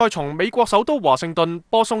再從美國首都華盛頓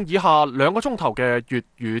播送以下2個鐘頭嘅粵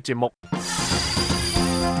語節目。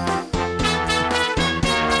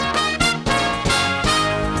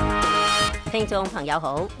聽眾朋友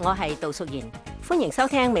好，我係杜淑賢，歡迎收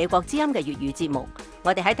聽美國之音嘅粵語節目。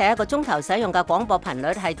我哋喺第一個鐘頭使用嘅廣播頻率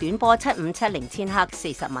係短波7570千赫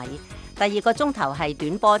40米，第二個鐘頭係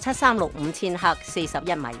短波7365千赫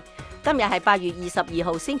41米。今日係8月22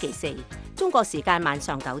號星期四，中國時間晚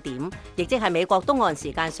上9點，亦即係美國東岸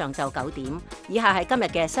時間上晝9點。以下係今日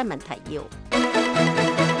嘅新聞提要。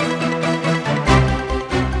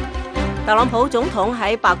特朗普總統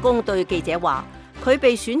喺白宮對記者話，佢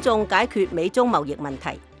被選中解決美中貿易問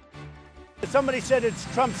題。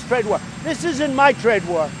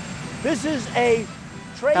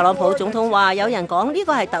特朗普總統話，有人講呢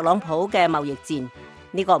個係特朗普嘅貿易戰，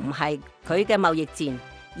呢個唔係佢嘅貿易戰。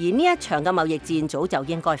而呢一場嘅貿易戰早就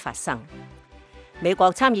應該發生。美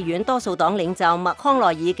國參議院多數黨領袖麥康奈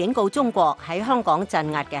爾警告中國喺香港鎮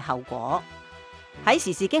壓嘅後果。喺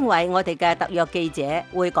時事經緯，我哋嘅特約記者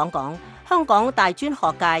會講講香港大專學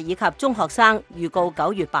界以及中學生預告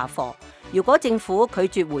9月罷課。如果政府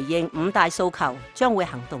拒絕回應5大訴求，將會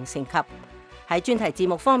行動升級。喺專題節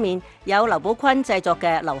目方面，有劉寶坤製作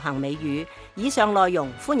嘅流行美語。以上內容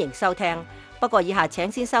歡迎收聽。不過以下請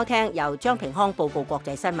先收聽由張平康報告國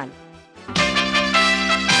際新聞。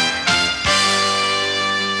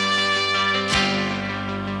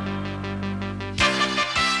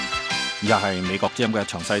以下係美國之音嘅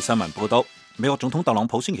詳細新聞報道。美國總統特朗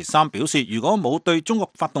普星期三表示，如果冇對中國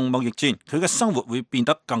發動貿易戰，佢嘅生活會變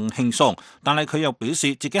得更輕鬆。但係佢又表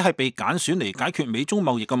示自己係被揀選嚟解決美中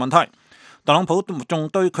貿易嘅問題。特朗普仲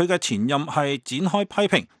對佢嘅前任係展開批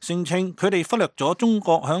評，聲稱佢哋忽略咗中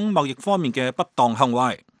國響貿易方面嘅不當行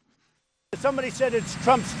為。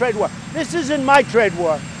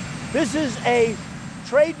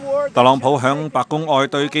特朗普響白宮外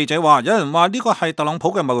對記者話，有人話呢個係特朗普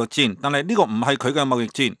嘅貿易戰，但係呢個唔係佢嘅貿易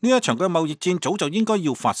戰。呢一場嘅貿易戰早就應該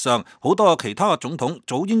要發生，好多其他嘅總統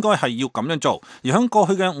早應該係要咁樣做。而響過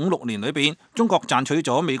去嘅5-6年裏邊，中國賺取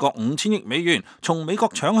咗美國5000億美元，從美國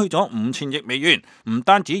搶去咗5000億美元。唔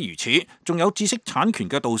單止如此，仲有知識產權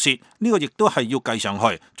嘅盜竊，呢個亦都係要計上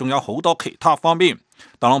去，仲有好多其他方面。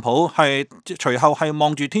特朗普係隨後係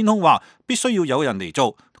望住天空話，必須要有人嚟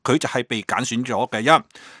做。佢就係被揀選咗嘅人。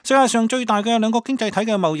世界上最大嘅2個經濟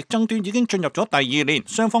體嘅貿易爭端已經進入咗第2年，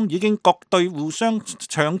雙方已經各對互相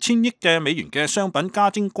上千億嘅美元嘅商品加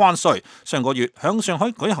徵關稅。上個月響上海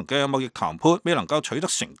舉行嘅貿易談判未能夠取得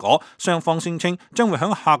成果，雙方聲稱將會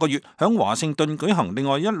響下個月響華盛頓舉行另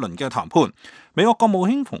外一輪嘅談判。美國國務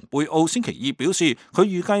卿蓬佩奧星期二表示，佢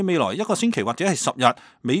預計未來1個星期或者係10日，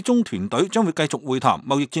美中團隊將會繼續會談，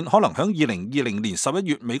貿易戰可能響2020年11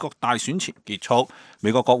月美國大選前結束。美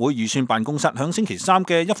國國會預算辦公室響星期三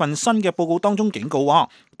嘅一份新嘅報告當中警告話，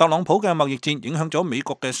特朗普嘅貿易戰影響咗美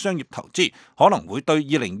國嘅商業投資，可能會對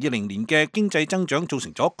2020年嘅經濟增長造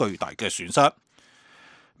成咗巨大嘅損失。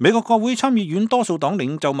美國國會參議院多數黨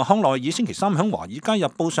領袖麥康奈爾星期三喺《華爾街日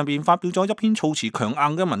報》上邊發表咗一篇措辭強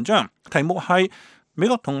硬嘅文章，題目係美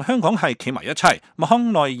國同香港係企埋一齊。麥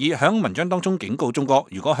康奈爾喺文章當中警告中國，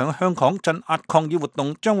如果喺香港鎮壓抗議活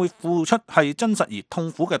動，將會付出係真實而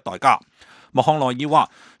痛苦嘅代價。麥康奈爾話，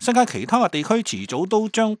世界其他嘅地區遲早都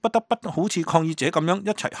將不得不好似抗議者咁樣一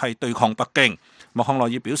齊係對抗北京。麥康奈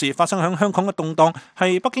爾表示，發生喺香港嘅動盪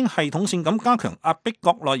係北京系統性咁加強壓迫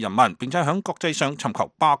國內人民，並且喺國際上尋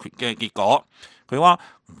求霸權嘅結果。佢話，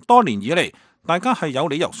多年以嚟，大家係有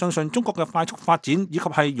理由相信中國嘅快速發展以及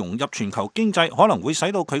係融入全球經濟，可能會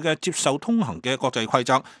使到佢嘅接受通行嘅國際規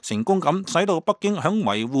則，成功咁使到北京喺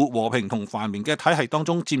維護和平同繁榮嘅體系當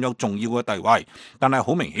中佔有重要嘅地位。但係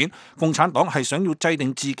好明顯，共產黨係想要制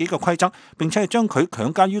定自己嘅規則，並且係將佢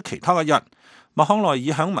強加於其他嘅人。麥康奈爾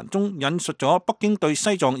喺文中引述咗北京對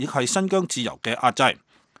西藏以及係新疆自由嘅壓制。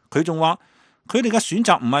佢仲話，佢哋嘅選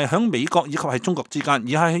擇唔係喺美國以及係中國之間，而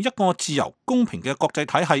係一個自由公平嘅國際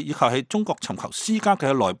體系，以及係中國尋求施加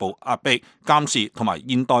嘅內部壓迫、監視同埋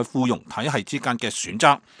現代附庸體系之間嘅選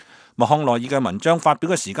擇。麥康奈爾嘅文章發表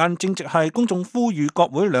嘅時間正值係公眾呼籲國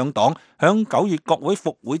會兩黨響9月國會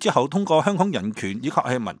復會之後通過香港人權以及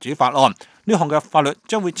係民主法案。呢項嘅法律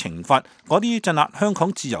將會懲罰嗰啲鎮壓香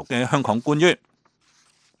港自由嘅香港官員。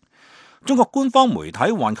中國官方媒體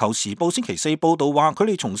《環球時報》星期四報道話，佢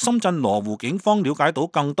哋從深圳羅湖警方了解到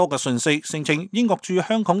更多嘅信息，聲稱英國駐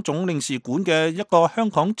香港總領事館嘅一個香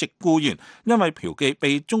港籍僱員因為嫖妓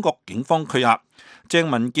被中國警方拘押。鄭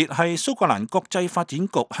文傑係蘇格蘭國際發展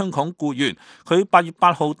局香港僱員，佢8月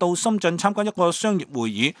8號到深圳參加一個商業會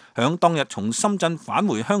議，響當日從深圳返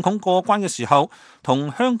回香港過關嘅時候，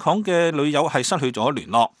同香港嘅女友係失去咗聯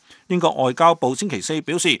絡。英國外交部星期四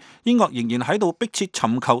表示，英國仍然喺度迫切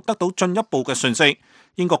尋求得到進一步嘅訊息。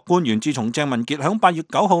英國官員自從鄭文傑響8月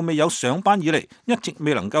9號未有上班以嚟，一直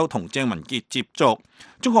未能夠同鄭文傑接觸。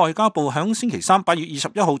中國外交部響星期三8月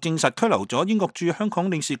21號證實拘留咗英國駐香港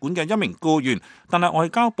領事館嘅一名僱員，但係外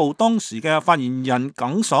交部當時嘅發言人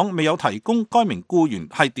耿爽未有提供該名僱員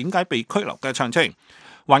係點解被拘留嘅詳情。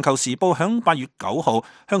環球時報響8月9號，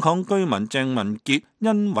香港居民鄭文傑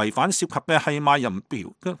因違反涉及嘅係賣淫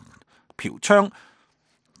嫖娼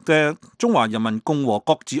嘅中華人民共和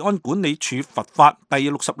國治安管理處罰法第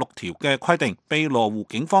66條嘅規定，被羅湖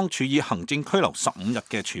警方處以行政拘留15日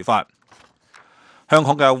嘅處罰。香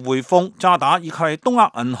港嘅匯豐、渣打以及東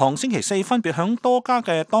亞銀行星期四分別響多家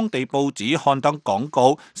嘅當地報紙刊登廣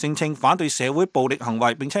告，聲稱反對社會暴力行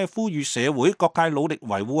為，並且呼籲社會各界努力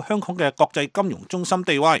維護香港嘅國際金融中心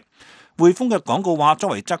地位。匯豐嘅廣告話，作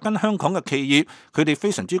為紮根香港嘅企業，佢哋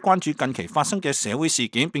非常之關注近期發生嘅社會事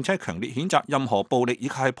件，並且強烈譴責任何暴力以及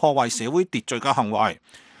係破壞社會秩序嘅行為。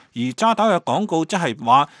而渣打嘅廣告則係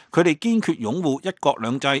話，佢哋堅決擁護一國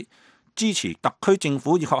兩制，支持特區政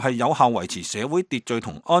府以及係有效維持社會秩序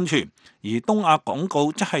同安全。而東亞廣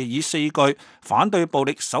告則係以4句反對暴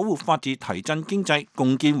力、守護法治、提振經濟、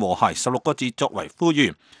共建和諧16個字作為呼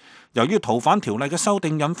籲。由於逃犯條例嘅修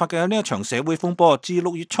訂引發嘅呢一場社會風波，自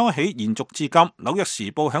6月初起延續至今。紐約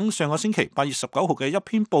時報響上個星期8月19號嘅一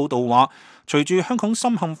篇報導話，隨住香港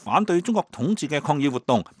深陷反對中國統治嘅抗議活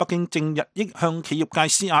動，北京正日益向企業界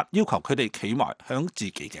施壓，要求佢哋企埋響自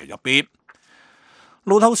己嘅一邊。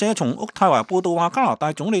路透社從渥太華報道話，加拿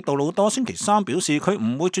大總理杜魯多星期三表示，佢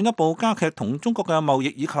唔會進一步加劇同中國嘅貿易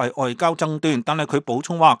以及係外交爭端，但係佢補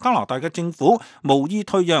充話，加拿大嘅政府無意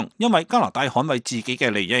退讓，因為加拿大捍衛自己嘅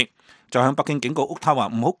利益。就向北京警告渥太華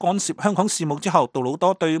唔好干涉香港事務之後，杜魯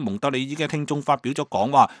多對蒙特利爾嘅聽眾發表咗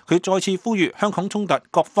講話，佢再次呼籲香港衝突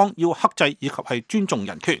各方要克制以及係尊重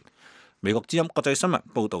人權。美國之音國際新聞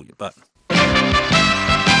報道完畢。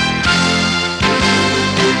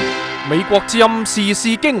美國之音時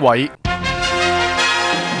事經緯，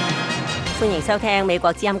歡迎收聽美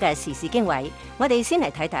國之音嘅時事經緯。我哋先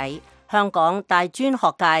嚟睇睇香港大專學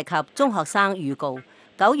界及中學生預告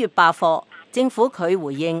9月罷課。政府佢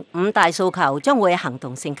回應5大訴求將會行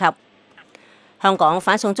動升級。香港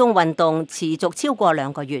反送中運動持續超過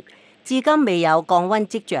2個月，至今未有降溫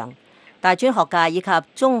跡象。大專學界以及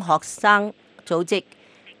中學生組織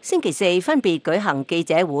星期四分別舉行記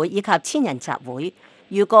者會以及千人集會，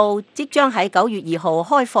預告即將喺9月2號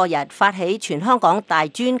開課日發起全香港大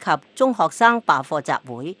專及中學生罷課集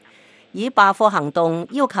會，以罷課行動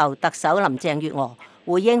要求特首林鄭月娥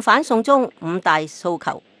回應反送中5大訴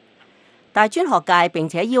求。大專學界並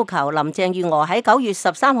且要求林鄭月娥喺9月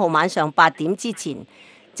13號晚上8點之前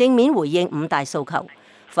正面回應5大訴求，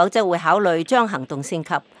否則會考慮將行動升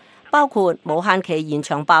級，包括無限期延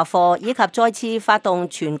長罷課以及再次發動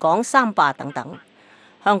全港3罷等等。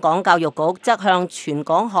香港教育局則向全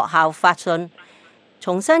港學校發信，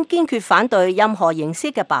重申堅決反對任何形式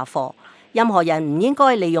嘅罷課，任何人唔應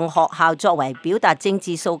該利用學校作為表達政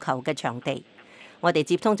治訴求嘅場地。我哋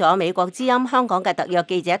接通咗美國之音香港嘅特約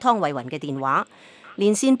記者湯慧雲嘅電話，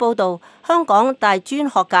連線報道香港大專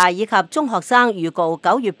學界以及中學生預告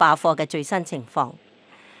9月罷課嘅最新情況。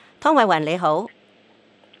湯慧雲你好。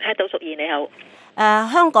杜淑儀你好。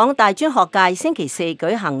香港大專學界星期四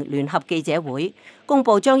舉行聯合記者會，公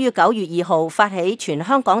佈將於9月2號發起全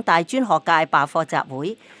香港大專學界罷課集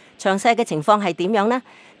會。詳細嘅情況係點樣呢？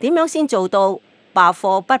點樣先做到罷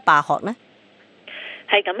課不罷學呢？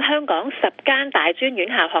係咁，香港10間大專院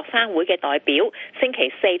校學生會嘅代表，星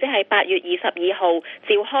期四即係8月22號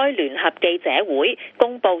召開聯合記者會，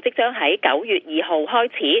公佈即將喺9月2號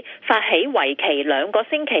開始發起為期2個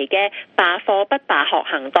星期嘅罷課不罷學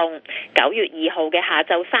行動。9月2號嘅下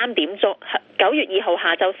晝3點鐘，9月2號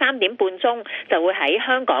下晝3點半鐘就會喺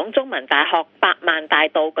香港中文大學百萬大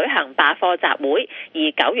道舉行罷課集會，而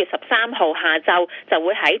9月13號下晝就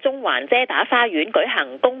會喺中環遮打花園舉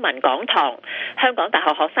行公民講堂。香港大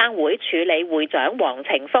學學生會處理會長黃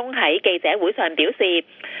程鋒喺記者會上表示，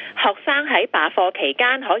學生喺罷課期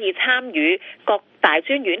間可以參與各大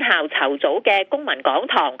專院校籌組嘅公民講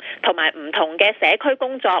堂同埋唔同嘅社區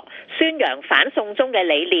工作，宣揚反送中嘅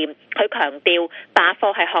理念。佢強調罷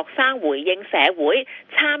課係學生回應社會、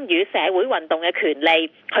參與社會運動嘅權利，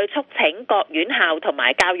去促請各院校同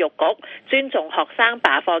埋教育局尊重學生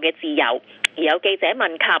罷課嘅自由。而有記者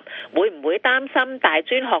問及會唔會擔心大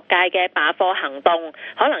專學界嘅罷課行動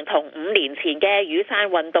可能同5年前嘅雨傘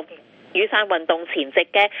運動前夕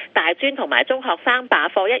嘅大專同埋中學生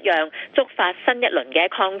罷課一樣，觸發新一輪嘅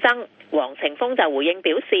抗爭。黃晴鋒就回應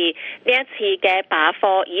表示，呢一次嘅罷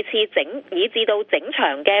課以至到整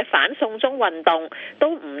場嘅反送中運動都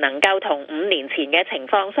唔能夠同5年前嘅情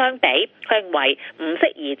況相比，佢認為唔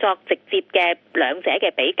適宜作直接嘅兩者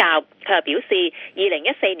嘅比較。佢又表示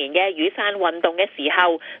，2014年嘅雨傘運動嘅時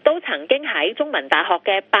候，都曾經喺中文大學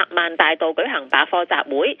嘅百萬大道舉行罷課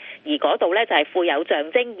集會，而嗰度呢就係富有象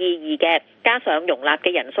徵意義嘅，加上容納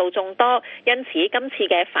嘅人數眾多，因此今次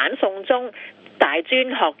嘅反送中大專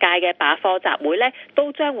學界嘅罷課集會呢，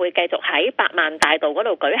都將會繼續喺百萬大道嗰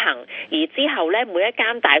度舉行，而之後呢，每一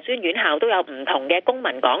間大專院校都有唔同嘅公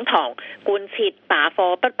民講堂，貫徹罷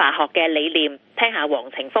課不罷學嘅理念。聽下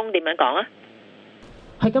黃晴鋒點樣講啊！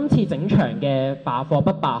喺今次整場嘅罷課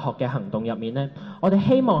不罷學嘅行動入面呢，我哋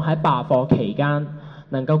希望喺罷課期間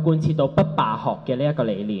能夠貫徹到不罷學嘅呢一個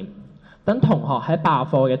理念，等同學喺罷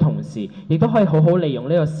課嘅同時，亦都可以好好利用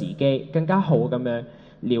呢個時機，更加好咁樣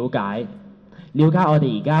了解我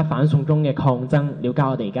哋而家反送中嘅抗爭，了解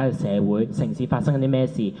我哋而家嘅社會城市發生緊啲咩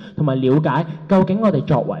事，同埋了解究竟我哋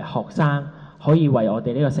作為學生可以為我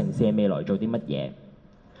哋呢個城市嘅未來做啲乜嘢。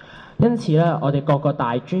因此咧，我哋各個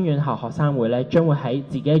大專院校學生會咧，將會喺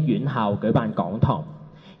自己嘅院校舉辦講堂，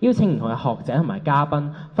邀請唔同嘅學者同埋嘉賓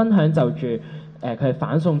分享就住佢哋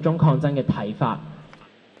反送中抗爭嘅睇法。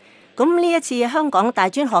咁呢一次香港大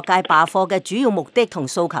專學界罷課嘅主要目的同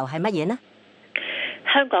訴求係乜嘢呢？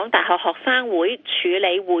香港大學學生會署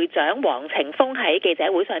理會長黃晴鋒喺記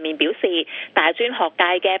者會上面表示，大專學界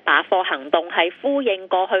嘅罷課行動係呼應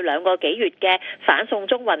過去2個幾月嘅反送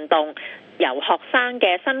中運動，由學生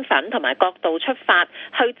嘅身份同埋角度出發，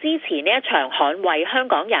去支持呢一場捍衛香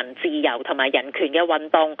港人自由同埋人權嘅運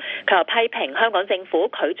動。佢又批評香港政府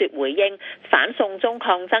拒絕回應反送中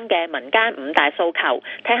抗爭嘅民間5大訴求。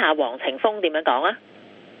聽下黃晴鋒點樣講啊！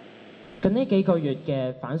近呢幾個月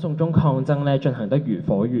嘅反送中抗爭咧進行得如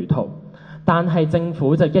火如荼，但係政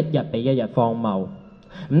府就一日比一日荒謬，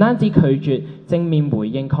唔單止拒絕正面回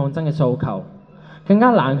應抗爭嘅訴求，更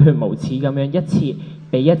加冷血無恥咁樣一次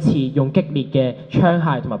比一次用激烈嘅槍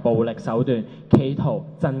械同埋暴力手段，企圖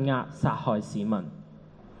鎮壓殺害市民。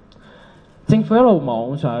政府一路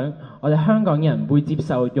妄想我哋香港人會接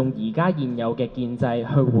受用而家現有嘅建制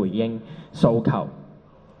去回應訴求，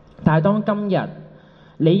但係當今日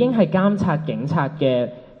理應係監察警察嘅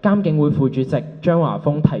監警會副主席張華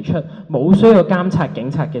峰提出冇需要監察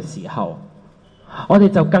警察嘅時候，我哋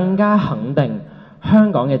就更加肯定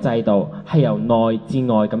香港嘅制度係由內至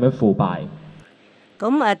外咁樣腐敗。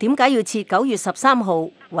咁點解要設9月13號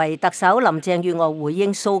為特首林鄭月娥回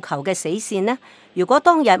應訴求嘅死線呢？如果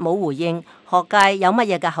當日冇回應，學界有乜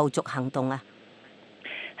嘢嘅後續行動啊？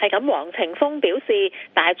係咁，黃晴鋒表示，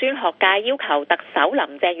大專學界要求特首林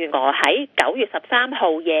鄭月娥喺9月13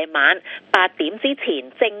號夜晚8點之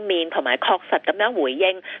前正面同埋確實咁樣回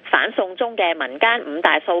應反送中嘅民間5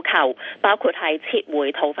大訴求，包括係撤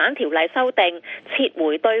回逃犯條例修訂、撤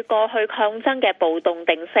回對過去抗爭嘅暴動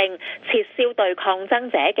定性、撤銷對抗爭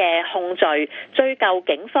者嘅控罪、追究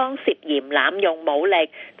警方涉嫌濫用武力、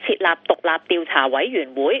設立獨立調查委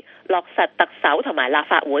員會、落實特首同埋立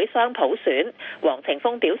法會雙普選。黃晴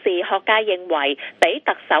鋒表示，學界認為俾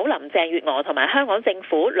特首林鄭月娥同埋香港政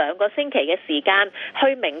府2個星期嘅時間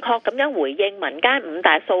去明確咁樣回應民間5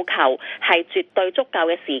大訴求係絕對足夠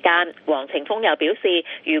嘅時間。黃晴鋒又表示，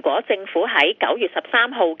如果政府喺9月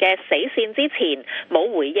13號嘅死線之前冇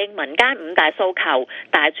回應民間5大訴求，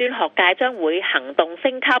大專學界將會行動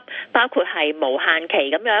升級，包括係無限期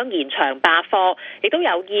咁樣延長罷課，亦都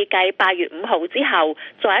有意計8月5號之後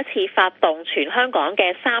再一次發動全香港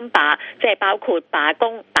嘅3罷，即係包括罷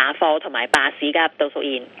工、罷課同埋罷市㗎。杜淑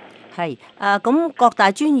燕，係咁各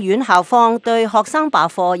大專院校方對學生罷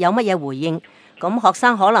課有乜嘢回應？咁學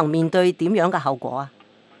生可能面對點樣嘅後果啊？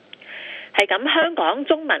係咁，香港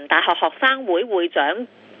中文大學學生會會長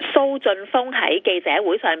蘇俊峰喺記者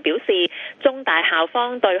會上表示，中大校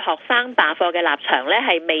方對學生罷課嘅立場呢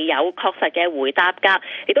係未有確實嘅回答㗎，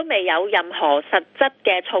亦都未有任何實質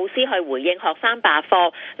嘅措施去回應學生罷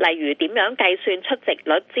課，例如點樣計算出席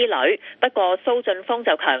率之類。不過蘇俊峰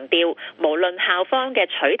就強調，無論校方嘅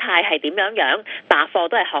取態係點樣樣，罷課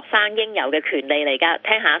都係學生應有嘅權利嚟㗎。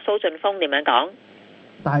聽下蘇俊峰點樣講。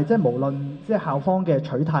但係即係無論即係校方嘅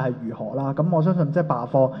取態係如何啦，咁我相信即係罷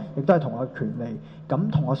課亦都係同學嘅權利。咁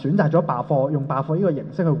同學選擇咗罷課，用罷課呢個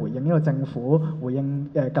形式去回應呢個政府，回應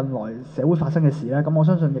近來社會發生嘅事咧，咁我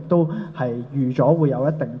相信亦都係預咗會有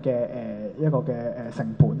一定嘅一個嘅成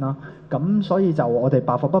本啦。咁所以就我哋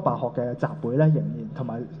罷課不罷學嘅集會咧，仍然同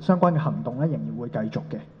埋相關嘅行動咧，仍然會繼續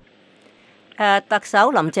嘅。特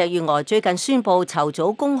首林鄭月娥最近宣布籌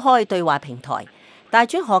組公開對話平台，大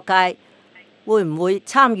專學界會唔會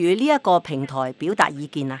參與呢一個平台表達意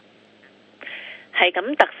見啊？係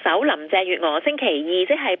咁，特首林鄭月娥星期二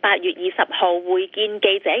即係8月20號會見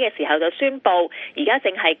記者嘅時候就宣布，而家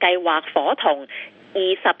正係計劃夥同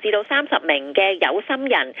20至到30名嘅有心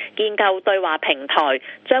人建構對話平台，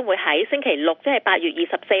將會喺星期六即係8月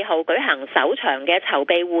24號舉行首場嘅籌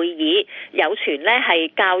備會議。有傳呢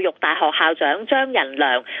係教育大學校長張仁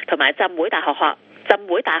良同埋浸會大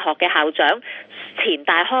學嘅校長錢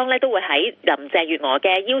大康呢都會喺林鄭月娥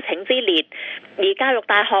嘅邀請之列，而教育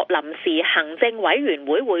大學臨時行政委員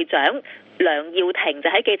會會長梁耀廷就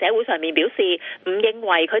喺記者會上面表示，唔認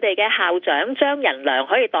為佢哋嘅校長張仁良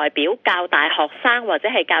可以代表教大學生或者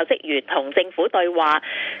係教職員同政府對話。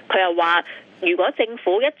佢又話，如果政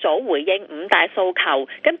府一早回應5大訴求，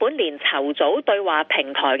根本連籌組對話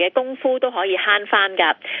平台嘅功夫都可以慳翻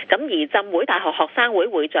㗎。咁而浸會大學學生會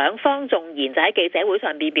會長方仲賢就喺記者會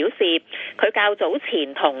上邊表示，佢較早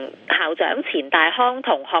前同校長錢大康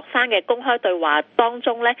同學生嘅公開對話當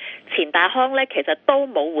中呢，錢大康呢其實都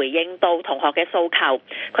冇回應到同學嘅訴求。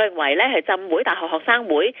佢認為呢係浸會大學學生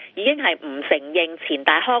會已經係唔承認錢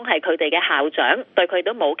大康係佢哋嘅校長，對佢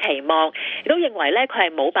都冇期望，亦都認為呢佢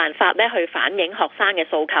係冇辦法呢去反映學生嘅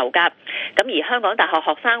訴求㗎。咁而香港大學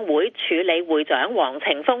學生會處理會長黃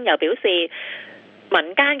程鋒又表示，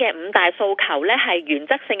民間嘅5大訴求呢係原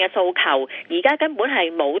則性嘅訴求，而家根本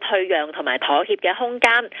係冇退讓同埋妥協嘅空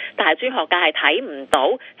間，但係專學界係睇唔到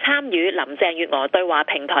參與林鄭月娥對話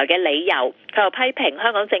平台嘅理由。佢又批評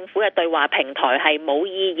香港政府嘅對話平台係冇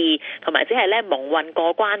意義，同埋只係咧蒙混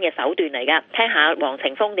過關嘅手段嚟㗎。聽下黃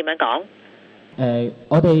程鋒點樣講。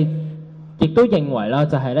我哋亦都認為啦，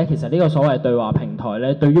就係咧，其實呢個所謂對話平台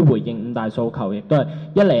咧，對於回應5大訴求，亦都係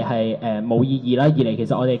一嚟係冇意義啦，二嚟其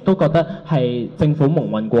實我哋都覺得係政府蒙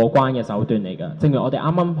混過關嘅手段嚟㗎。正如我哋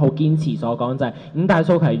啱啱好堅持所講，就係5大訴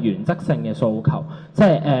求係原則性嘅訴求，即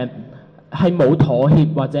係係冇妥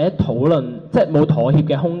協或者討論，即係冇妥協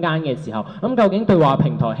嘅空間嘅時候，咁究竟對話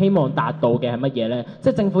平台希望達到嘅係乜嘢呢？即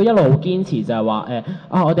係政府一路好堅持就係話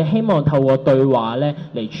我哋希望透過對話咧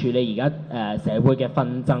嚟處理而家社會嘅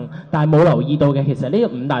紛爭，但係冇留意到嘅其實呢個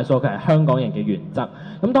5大訴求係香港人嘅原則。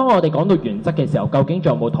咁當我哋講到原則嘅時候，究竟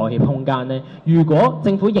仲有冇妥協空間呢？如果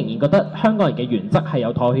政府仍然覺得香港人嘅原則係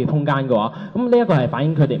有妥協空間嘅話，咁呢一個係反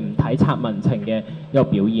映佢哋唔體察民情嘅一個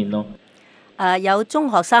表現咯。有中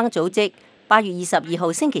學生組織8月22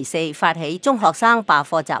號星期4發起中學生罷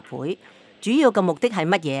課集會，主要嘅目的係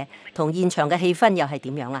乜嘢？同現場嘅氣氛又係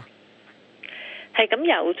點樣啊？係咁，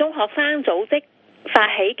由中學生組織發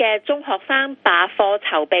起嘅中學生罷課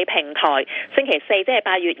籌備平台，星期4即係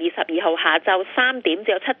8月22號下晝3點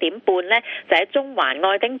至到7點半呢，就喺中環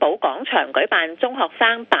愛丁堡廣場舉辦中學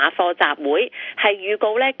生罷課集會，係預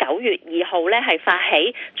告呢9月2號呢係發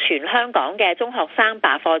起全香港嘅中學生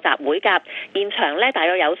罷課集會㗎。現場呢大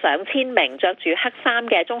約有上千名着住黑衫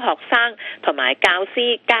嘅中學生同埋教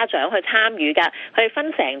師家長去參與㗎。佢哋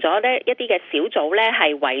分成咗呢一啲嘅小組呢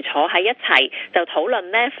係圍坐喺一齊，就討論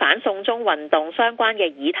呢反送中運動相關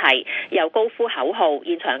嘅議題，又高呼口號，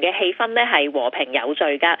現場嘅氣氛呢係和平有序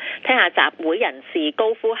㗎。聽下集會人士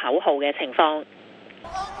高呼口號嘅情況。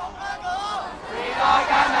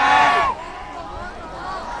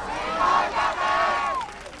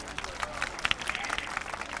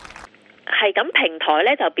係咁，平台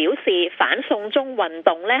呢就表示反送中運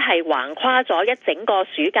動呢係橫跨咗一整個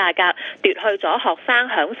暑假㗎，奪去咗學生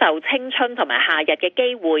享受青春同埋夏日嘅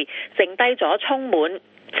機會，剩低咗充滿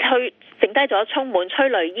催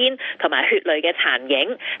淚煙同埋血淚嘅殘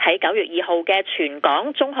影。喺9月2號嘅全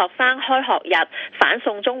港中學生開學日，反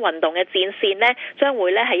送中運動嘅戰線呢將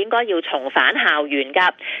會呢係應該要重返校園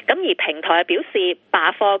㗎。咁而平台表示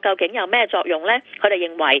罷課究竟有咩作用呢？佢哋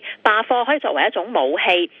認為罷課可以作為一種武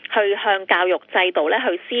器，去向教育制度呢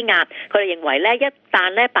去施壓。佢哋認為呢，一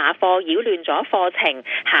旦呢罷課擾亂咗課程、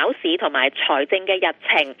考試同埋財政嘅日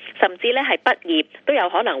程，甚至呢係畢業，都有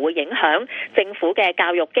可能會影響政府嘅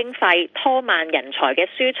教育經費，拖慢人才嘅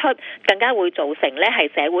輸出，更加會造成呢係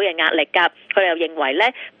社會嘅壓力㗎。佢又認為呢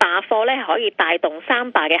罷課呢可以帶動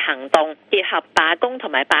3罷嘅行動，結合罷工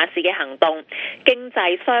同埋罷市嘅行動，經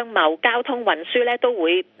濟、商貿、交通運輸呢都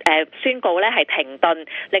會宣告呢係停頓，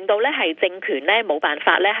令到呢係政權呢冇辦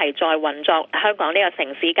法呢係再運作香港呢個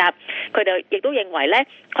城市㗎。佢哋亦都認為呢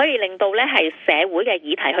可以令到呢係社會嘅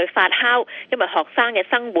議題去發酵，因為學生嘅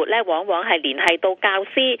生活呢往往係聯繫到教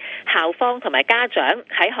師、校方同埋家長。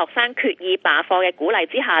喺學生決意罷課嘅鼓勵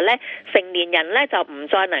之下呢，成年人呢就唔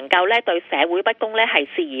再能夠呢對社會不公呢係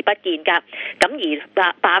視而不見㗎。咁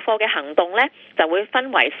而罷課嘅行動呢就會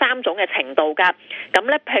分為3種嘅程度㗎。咁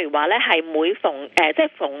呢譬如話呢係每一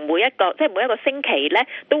個星期呢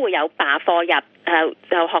都會有罷課日，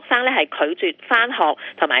就學生呢係拒絕返學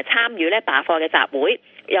同埋參與呢罷課嘅集會。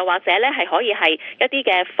又或者咧係可以係一啲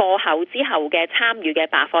嘅課後之後嘅參與嘅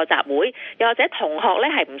罷課集會，又或者同學咧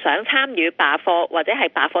係唔想參與罷課或者係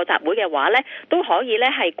罷課集會嘅話咧，都可以咧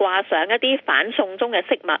係掛上一啲反送中嘅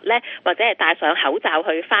飾物咧，或者係戴上口罩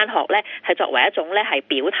去返學咧，係作為一種咧係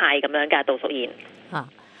表態咁樣㗎。杜淑賢。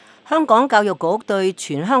香港教育局對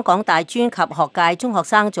全香港大專及學界中學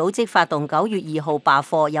生組織發動9月2號罷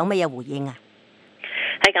課有乜嘢回應啊？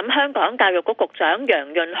係咁，香港教育局局長楊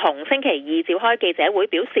潤雄星期二召開記者會，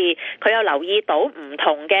表示佢有留意到唔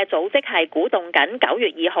同嘅組織係鼓動緊9月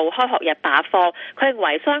2號開學日罷課，佢認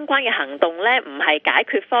為相關嘅行動呢唔係解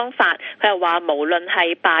決方法。佢又話無論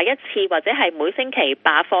係罷一次或者係每星期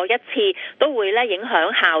罷課一次，都會呢影響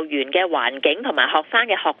校園嘅環境同埋學生嘅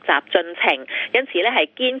學習進程，因此呢係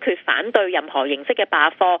堅決反對任何形式嘅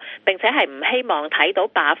罷課，並且係唔希望睇到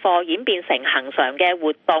罷課演變成恆常嘅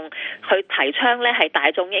活動。佢提倡呢係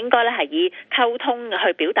大眾應該咧係以溝通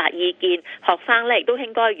去表達意見，學生咧亦都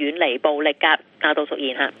應該遠離暴力㗎。杜淑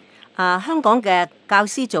賢嚇。香港嘅教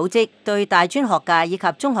師組織對大專學界以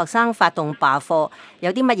及中學生發動罷課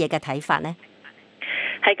有啲乜嘢嘅睇法呢？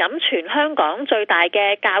係咁，全香港最大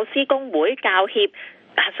嘅教師工會教協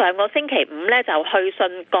上個星期五咧就去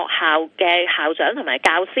信各校嘅校長同埋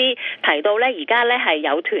教師，提到咧而家咧係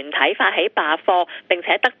有團體發起罷課，並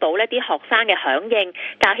且得到呢啲學生嘅響應。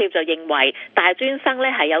教協就認為大專生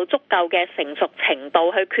咧係有足夠嘅成熟程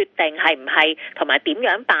度去決定係唔係同埋點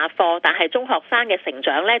樣罷課，但係中學生嘅成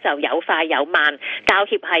長咧就有快有慢。教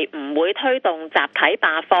協係唔會推動集體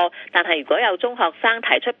罷課，但係如果有中學生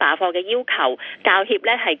提出罷課嘅要求，教協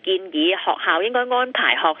咧係建議學校應該安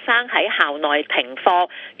排學生喺校內停課。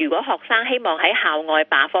如果學生希望喺校外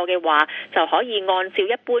罷課嘅話，就可以按照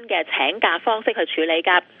一般嘅請假方式去處理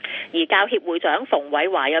㗎。而教協會長馮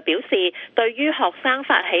偉華又表示，對於學生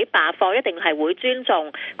發起罷課一定係會尊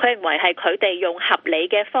重，佢認為係佢哋用合理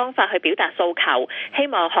嘅方法去表達訴求，希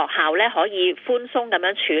望學校咧可以寬鬆咁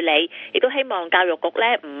樣處理，亦都希望教育局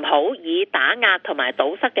咧唔好以打壓同埋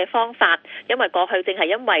堵塞嘅方法，因為過去正係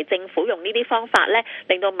因為政府用呢啲方法咧，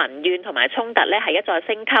令到民怨同埋衝突咧係一再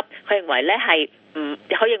升級。佢認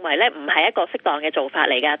為咧唔係一個適當嘅做法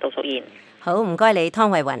嚟㗎。杜淑賢。好，唔該你，湯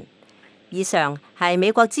慧雲。以上係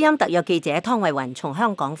美國之音特約記者湯慧雲從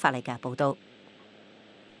香港發嚟嘅報道。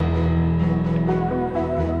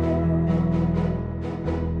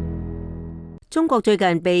中國最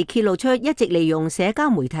近被揭露出一直利用社交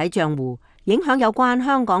媒體賬戶影響有關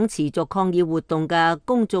香港持續抗議活動嘅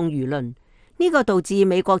公眾輿論，呢個導致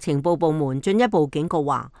美國情報部門進一步警告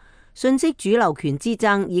話，信息主流權之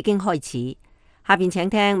爭已經開始。下邊請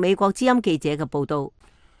聽美國之音記者嘅報道。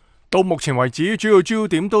到目前為止，主要焦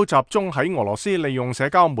點都集中喺俄羅斯利用社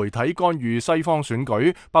交媒體干預西方選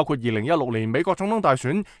舉，包括2016年美國總統大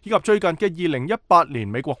選以及最近嘅2018年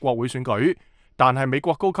美國國會選舉。但係美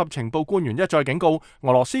國高級情報官員一再警告，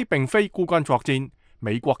俄羅斯並非孤軍作戰，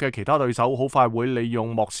美國嘅其他對手好快會利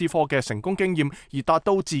用莫斯科嘅成功經驗而達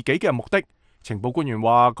到自己嘅目的。情報官員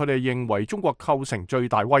話，佢哋認為中國構成最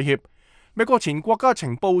大威脅。美國前國家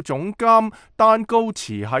情報總監丹高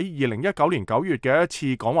茨喺2019年9月嘅一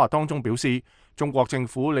次講話當中表示，中國政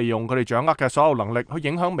府利用佢哋掌握嘅所有能力去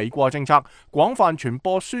影響美國政策，廣泛傳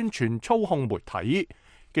播宣傳操控媒體。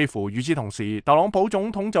幾乎與此同時，特朗普總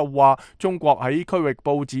統就話中國喺區域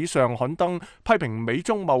報紙上刊登批評美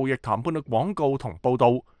中貿易談判嘅廣告同報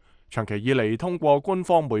導。長期以嚟，通過官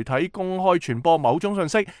方媒體公開傳播某種信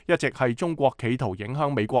息，一直係中國企圖影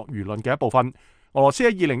響美國輿論嘅一部分。俄羅斯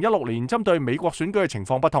喺2016年針對美國選舉嘅情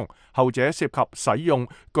況不同，後者涉及使用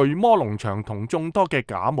巨魔農場同眾多嘅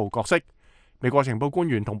假冒角色。美國情報官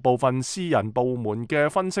員同部分私人部門嘅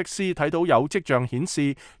分析師睇到有跡象顯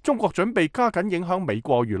示，中國準備加緊影響美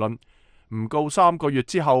國輿論。唔夠3個月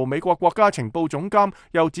之後，美國國家情報總監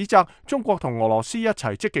又指責中國同俄羅斯一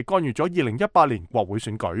齊積極干預咗2018年國會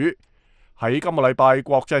選舉。喺今個禮拜，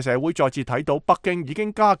國際社會再次睇到北京已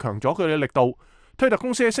經加強咗佢嘅力度。推特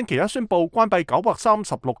公司喺星期一宣布關閉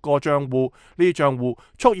936個賬戶，呢啲賬戶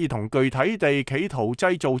蓄意同具體地企圖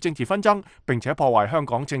製造政治紛爭，並且破壞香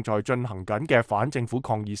港正在進行緊嘅反政府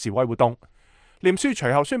抗議示威活動。臉書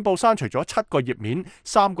隨後宣布刪除咗7個頁面、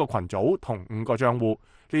3個群組同5個賬戶，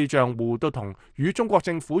呢啲賬戶都同與中國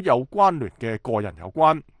政府有關聯嘅個人有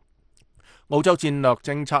關。澳洲戰略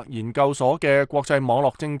政策研究所嘅國際網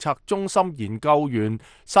絡政策中心研究員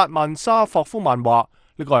薩曼莎霍夫曼話，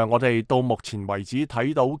呢個係我哋到目前為止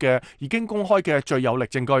睇到嘅已經公開嘅最有力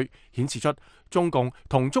證據，顯示出中共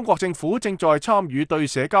同中國政府正在參與對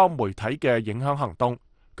社交媒體嘅影響行動。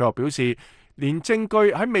佢又表示，連證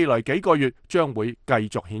據喺未來幾個月將會繼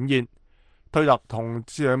續顯現。推特同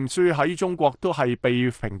臉書喺中國都係被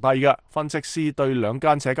屏蔽嘅。分析師對兩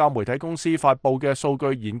間社交媒體公司發布嘅數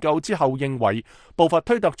據研究之後認為，部分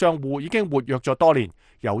推特賬戶已經活躍咗多年，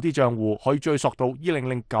有啲賬戶可以追溯到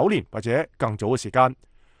2009年或者更早嘅時間。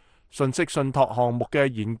信息信託項目嘅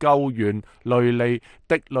研究員雷尼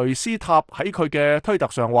迪雷斯塔喺佢嘅推特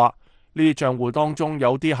上話，呢啲賬戶當中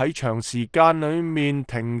有啲喺長時間裏面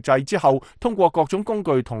停滯之後，通過各種工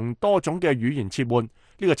具同多種嘅語言切換。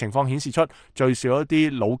呢個情況顯示出最少一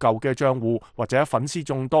啲老舊嘅賬戶或者粉絲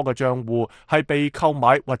眾多嘅賬戶係被購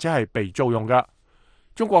買或者係被租用嘅。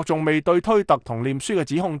中國仲未對推特同臉書嘅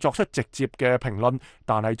指控作出直接嘅評論，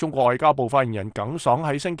但係中國外交部發言人耿爽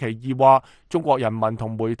喺星期二話，中國人民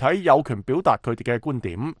同媒體有權表達佢哋嘅觀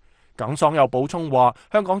點。耿爽又補充話，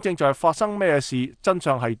香港正在發生咩事，真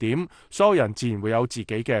相係點，所有人自然會有自己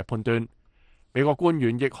嘅判斷。美國官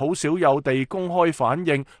員亦好少有地公開反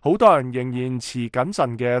應，好多人仍然持謹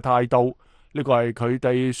慎嘅態度。呢個係佢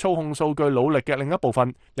哋操控數據努力嘅另一部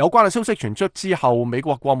分。有關嘅消息傳出之後，美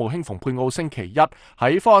國國務卿蓬佩奧星期一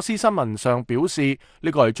喺福克斯新聞上表示，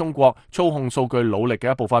呢個係中國操控數據努力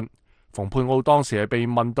嘅一部分。蓬佩奧當時係被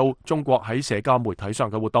問到中國喺社交媒體上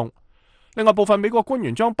嘅活動。另外部分美國官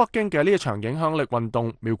員將北京嘅呢一場影響力運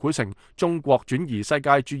動描繪成中國轉移世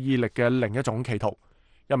界注意力嘅另一種企圖。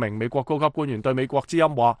一名美國高級官員對美國之音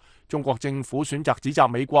話，中國政府選擇指責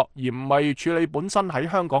美國，而唔係處理本身喺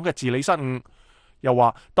香港嘅治理失誤。又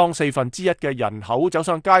話，當1/4嘅人口走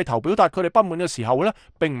上街頭表達佢哋不滿嘅時候呢，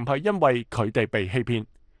並唔係因為佢哋被欺騙。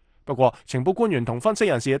不過，情報官員同分析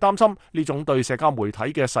人士係擔心，呢種對社交媒體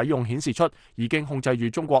嘅使用顯示出已經控制住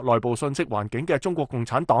中國內部信息環境嘅中國共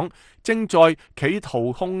產黨，正在企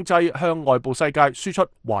圖控制向外部世界輸出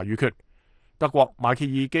話語權。德國馬歇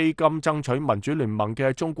爾基金爭取民主聯盟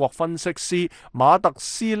嘅中國分析師馬特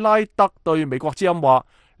斯拉德對美國之音話，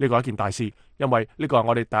呢個係一件大事，因為呢個係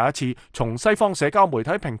我哋第一次從西方社交媒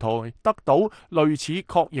體平台得到類似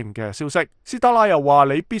確認嘅消息。斯德拉又話，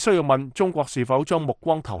你必須要問中國是否將目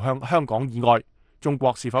光投向香港以外，中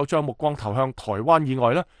國是否將目光投向台灣以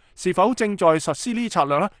外呢？是否正在實施呢啲策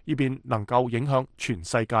略呢？以便能夠影響全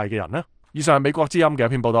世界嘅人呢？以上係美國之音嘅一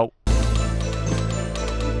篇報道。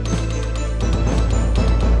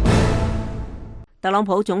特朗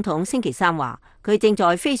普總統星期三話，佢正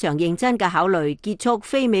在非常認真嘅考慮結束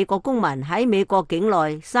非美國公民喺美國境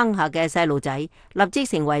內生下嘅細路仔立即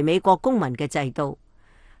成為美國公民嘅制度。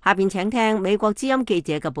下邊請聽美國之音記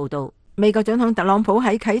者嘅報道。美國總統特朗普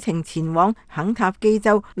喺啟程前往肯塔基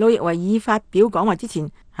州路易維爾發表講話之前，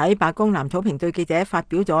喺白宮藍草坪對記者發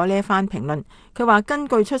表咗呢一番評論。佢話根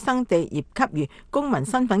據出生地而給予公民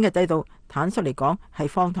身份嘅制度，坦率嚟講係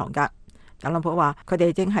荒唐噶。特朗普話佢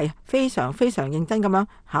哋正係非常認真咁樣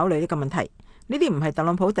考慮呢個問題。呢啲唔係特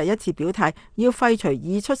朗普第一次表態要廢除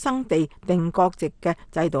以出生地定國籍嘅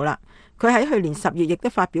制度啦。佢喺去年10月亦都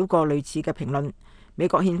發表過類似嘅評論。美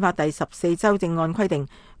國憲法第14修正案規定，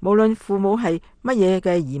無論父母係乜嘢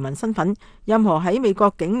嘅移民身份，任何喺美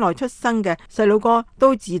國境內出生嘅細路哥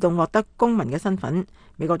都自動獲得公民嘅身份。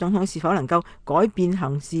美國總統是否能夠改變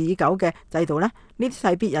行事已久嘅制度呢？呢啲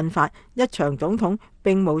勢必引發一場總統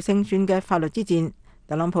並無勝算嘅法律之戰。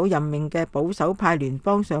特朗普任命嘅保守派聯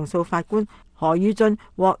邦上訴法官何宇俊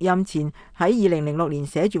獲任前喺2006年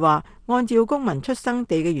寫住話，按照公民出生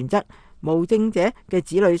地嘅原則，無證者嘅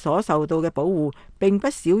子女所受到嘅保護並不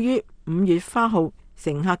少於5月花號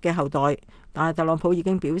乘客嘅後代。但係特朗普已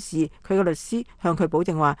經表示，佢嘅律師向佢保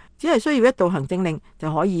證話，只係需要一道行政令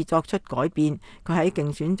就可以作出改變。佢喺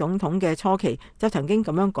競選總統嘅初期就曾經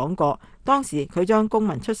咁樣講過，當時佢將公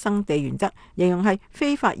民出生地原則形容係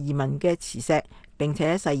非法移民嘅磁石，並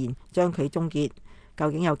且誓言將佢終結。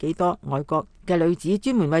究竟有幾多外國嘅女子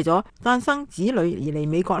專門為咗誕生子女而嚟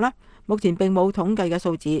美國呢？目前並冇統計嘅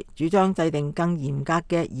數字。主張制定更嚴格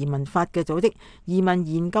嘅移民法嘅組織移民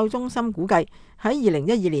研究中心估計，喺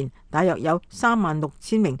2012年大約有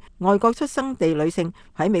36000名外國出生地女性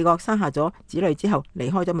喺美國生下咗子女之後離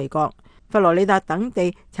開咗美國。佛羅里達等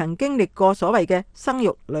地曾經歷過所謂嘅生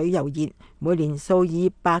育旅遊熱，每年數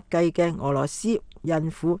以百計嘅俄羅斯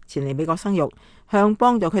孕婦前嚟美國生育，向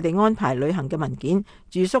幫助佢哋安排旅行嘅文件、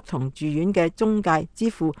住宿同住院嘅中介支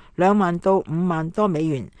付2萬到5萬多美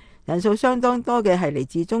元。人數相當多嘅係嚟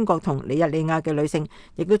自中國同尼日利亞嘅女性，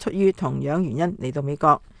亦都出於同樣原因嚟到美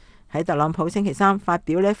國。喺特朗普星期三發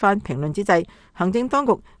表呢一番評論之際，行政當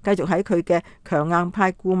局繼續喺佢嘅強硬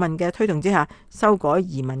派顧問嘅推動之下修改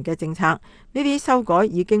移民嘅政策。呢啲修改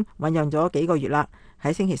已經醖釀咗幾個月啦。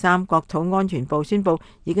喺星期三，國土安全部宣布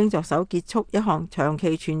已經着手結束一項長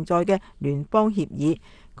期存在嘅聯邦協議。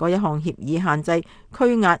嗰一項協議限制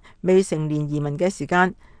拘押未成年移民嘅時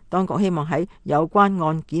間。當局希望喺有關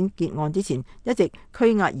案件結案之前一直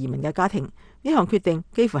拘押移民嘅家庭。呢項決定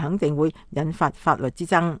幾乎肯定會引發法律之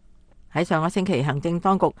爭。喺上個星期，行政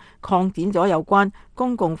當局擴展咗有關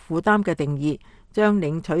公共負擔嘅定義，將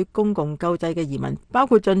領取公共救濟嘅移民包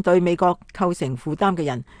括盡對美國構成負擔嘅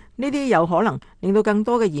人。呢啲有可能令到更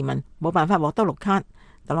多嘅移民冇辦法獲得綠卡。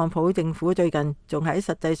特朗普政府最近仲喺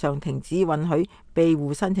實際上停止允許庇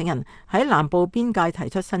護申請人喺南部邊界提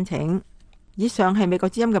出申請。以上係美國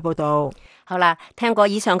之音嘅報道。好啦，聽過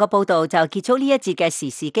以上嘅報道就結束呢一節嘅時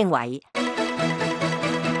事經緯。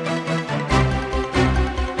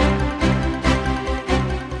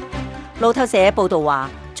路透社報道話，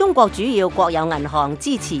中國主要國有銀行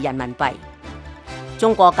支持人民幣。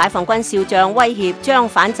中國解放軍少將威脅將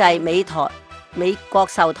反制美國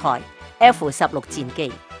售台 F-16 戰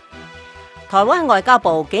機。台灣外交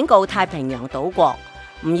部警告太平洋島國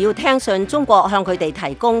唔要聽信中國向佢哋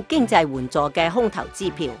提供經濟援助嘅空頭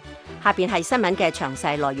支票。下邊係新聞嘅詳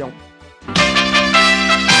細內容。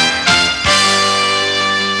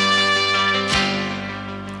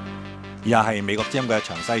以下係美國之音嘅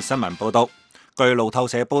詳細新聞報道。據路透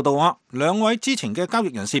社報道話，兩位知情嘅交易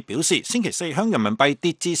人士表示，星期四響人民幣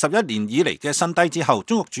跌至11年以嚟嘅新低之後，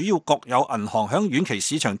中國主要國有銀行響遠期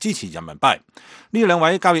市場支持人民幣。呢兩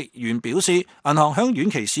位交易員表示，銀行響遠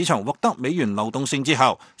期市場獲得美元流動性之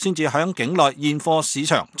後，先至響境內現貨市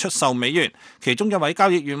場出售美元。其中一位交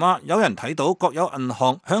易員話，有人睇到國有銀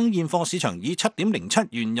行響現貨市場以7.07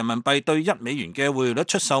元人民幣對1美元嘅匯率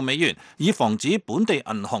出售美元，以防止本地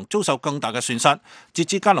銀行遭受更大嘅損失。截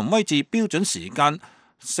至格林威治標準時間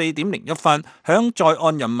4:01分，響在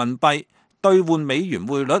岸人民幣兌換美元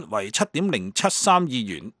匯率為7.0732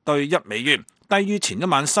元對1美元，低於前一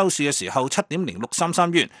晚收市嘅時候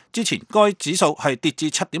7.0633元。之前該指數係跌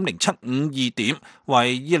至7.0752點，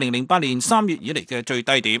為2008年3月以嚟嘅最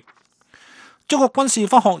低點。中國軍事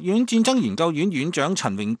科學院戰爭研究院院長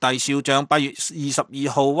陳榮遞少將8月22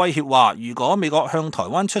號威脅話，如果美國向台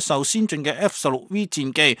灣出售先進嘅 F-16V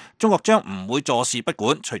戰機，中國將唔會坐視不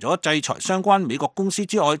管，除咗制裁相關美國公司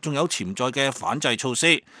之外，仲有潛在嘅反制措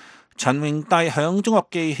施。陳榮遞響中國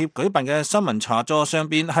記協舉辦嘅新聞茶座上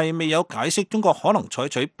邊係未有解釋中國可能採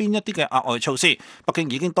取邊一啲嘅額外措施。北京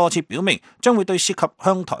已經多次表明將會對涉及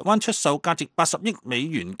向台灣出售價值80億美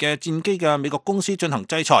元嘅戰機嘅美國公司進行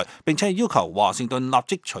制裁，並且要求華盛頓立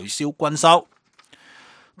即取消軍售。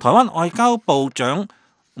台灣外交部長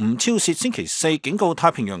吳釗燮星期四警告太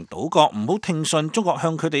平洋島國唔好聽信中國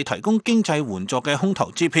向佢哋提供經濟援助嘅空頭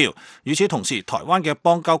支票。與此同時，台灣嘅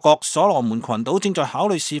邦交國所羅門群島正在考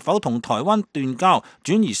慮是否同台灣斷交，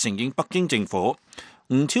轉而承認北京政府。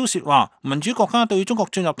吳釗燮話，民主國家對中國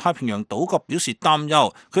進入太平洋島國表示擔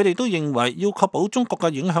憂，佢哋都認為要確保中國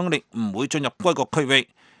嘅影響力唔會進入該國區域。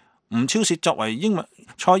吳釗燮作為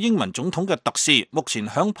蔡英文總統嘅特使，目前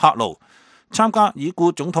響帕勞參加已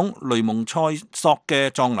故總統雷蒙塞索嘅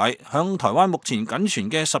葬禮。響台灣目前僅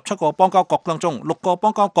存嘅17個邦交國當中，6個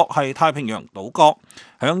邦交國係太平洋島國。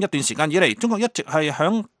響一段時間以嚟，中國一直係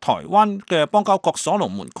響台灣嘅邦交國所羅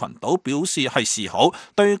門群島表示係示好，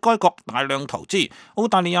對該國大量投資。澳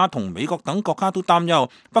大利亞同美國等國家都擔憂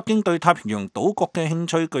北京對太平洋島國嘅興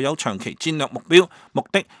趣具有長期戰略目標，目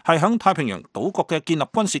的係響太平洋島國嘅建立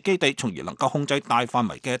軍事基地，從而能夠控制大範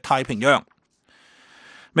圍嘅太平洋。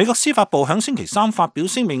美國司法部響星期三發表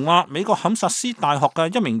聲明話，美國堪薩斯大學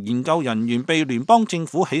嘅一名研究人員被聯邦政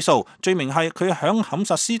府起訴，罪名係佢響堪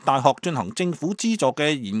薩斯大學進行政府資助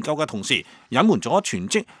嘅研究嘅同時，隱瞞咗全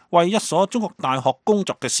職為一所中國大學工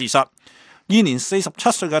作嘅事實。現年47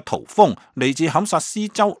歲嘅陶峰嚟自堪薩斯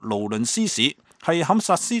州勞倫斯市，係堪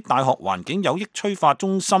薩斯大學環境有益催化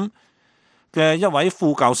中心嘅一位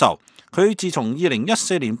副教授。佢自從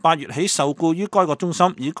2014年8月起受雇於該個中心，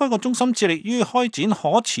而該個中心致力於開展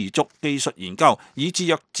可持續技術研究，以節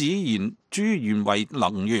約自然資源為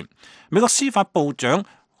能源。美國司法部長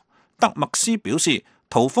德默斯表示，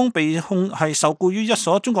陶峰被控係受雇於一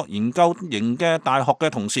所中國研究型嘅大學嘅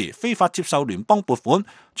同時，非法接受聯邦撥款，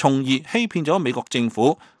從而欺騙咗美國政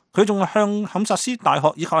府。佢仲向堪薩斯大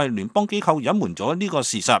學以及係聯邦機構隱瞞咗呢個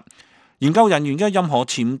事實。研究人員嘅任何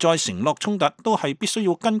潛在承諾衝突都係必須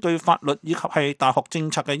要根據法律以及係大學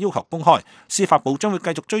政策嘅要求公開。司法部將會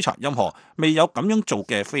繼續追查任何未有咁樣做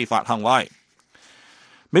嘅非法行為。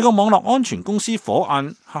美國網絡安全公司火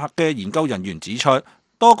眼嘅研究人員指出，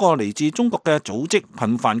多個嚟自中國嘅組織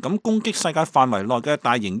頻繁咁攻擊世界範圍內嘅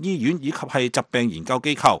大型醫院以及係疾病研究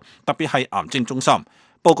機構，特別係癌症中心。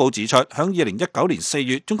報告指出，響2019年4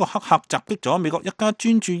月，中國黑客襲擊咗美國一家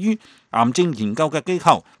專注於癌症研究嘅機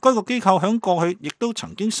構。該個機構響過去亦都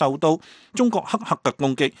曾經受到中國黑客嘅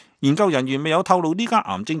攻擊。研究人員未有透露呢家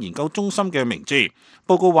癌症研究中心嘅名字。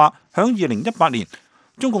報告話，響2018年，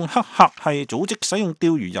中共黑客係組織使用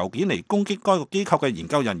釣魚郵件嚟攻擊該個機構嘅研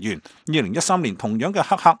究人員。2013年同樣嘅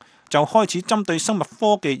黑客就開始針對生物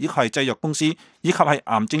科技以及係製藥公司以及係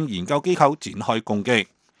癌症研究機構展開攻擊。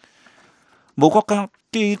無國界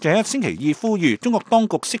記者星期二呼籲中國當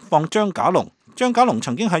局釋放張家龍。張家龍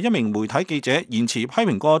曾經係一名媒體記者，言辭批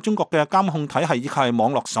評過中國嘅監控體系以及係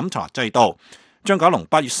網絡審查制度。張家龍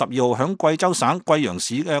8月12號喺貴州省貴陽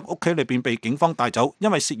市嘅屋企裏邊被警方帶走，因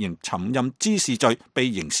為涉嫌尋釁滋事罪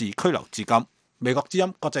被刑事拘留至今。美國之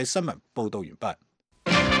音國際新聞報道完畢。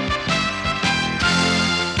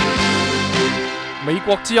美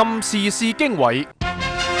國之音時事經緯，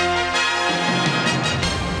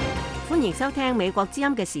歡迎收聽美國之音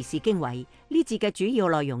嘅時事經緯。呢節嘅主要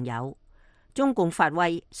內容有：中共發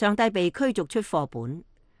威，上帝被驅逐出課本。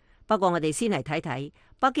不過我哋先嚟睇睇，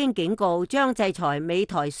北京警告將制裁美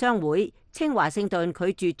台商會，稱華盛頓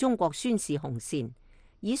拒絕中國宣示紅線。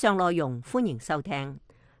以上內容歡迎收聽。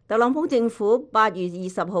特朗普政府8月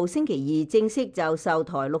20號星期二正式就售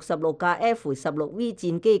台66架 F-16V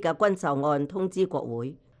戰機嘅軍售案通知國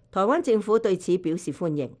會。台灣政府對此表示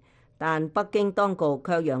歡迎，但北京當局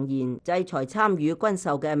卻揚言制裁參與軍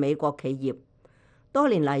售嘅美國企業。多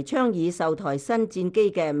年嚟倡議售台新戰機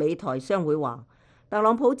嘅美台商會話，特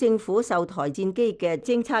朗普政府售台戰機嘅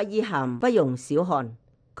政策意涵不容小看。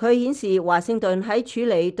佢顯示華盛頓喺處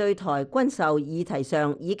理對台軍售議題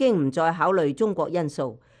上已經唔再考慮中國因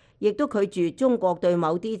素，亦都拒絕中國對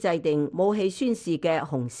某啲制定武器宣示嘅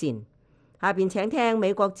紅線。下邊請聽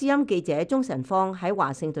美國之音記者鍾晨芳喺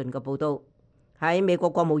華盛頓嘅報道。喺美國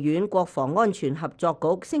國務院國防安全合作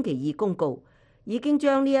局星期二公告，已經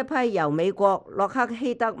將呢一批由美國洛克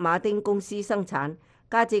希德馬丁公司生產，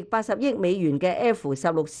價值80億美元嘅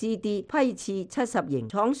F-16CD 批次70型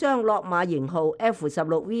廠商洛馬型號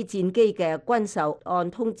F-16V 戰機嘅軍售案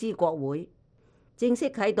通知國會，正式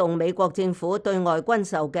啟動美國政府對外軍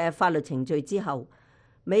售嘅法律程序之後，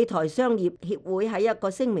美台商業協會喺一個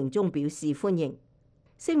聲明中表示歡迎。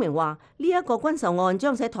聲明話，呢一個軍售案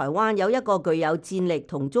將使台灣有一個具有戰力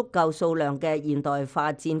同足夠數量嘅現代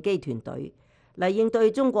化戰機團隊嚟應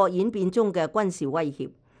對中國演變中嘅軍事威脅。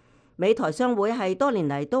美台商會係多年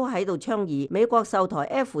嚟都喺度倡議美國售台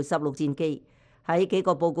F-16戰機，喺幾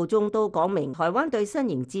個報告中都講明台灣對新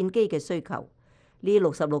型戰機嘅需求。呢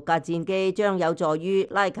66架戰機將有助於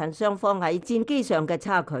拉近雙方喺戰機上嘅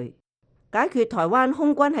差距，解決台灣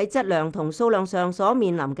空軍喺質量同數量上所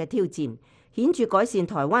面臨嘅挑戰，顯著改善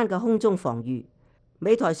台灣嘅空中防禦。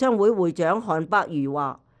美台商會會長韓伯瑜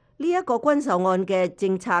話：呢一個軍售案嘅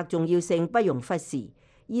政策重要性不容忽視。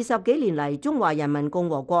20幾年嚟，中華人民共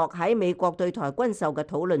和國喺美國對台軍售嘅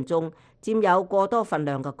討論中佔有過多份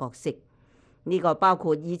量嘅角色。呢個包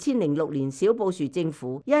括2006年小布殊政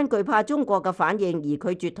府因懼怕中國嘅反應而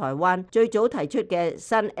拒絕台灣最早提出嘅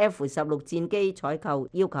新 F-16戰機採購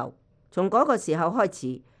要求。從嗰個時候開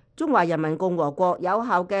始，中華人民共和國有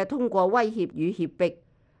效嘅通過威脅與脅迫，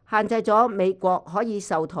限制咗美國可以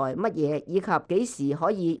售台乜嘢以及幾時可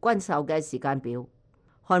以軍售嘅時間表。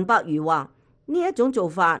韓伯瑜話：呢一種做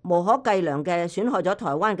法無可計量嘅損害咗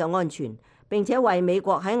台灣嘅安全，並且為美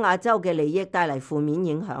國喺亞洲嘅利益帶嚟負面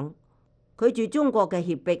影響。拒絕中國嘅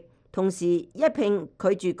脅迫，同時一併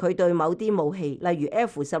拒絕佢對某啲武器，例如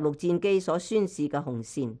F-16戰機所宣示嘅紅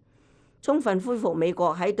線，充分恢復美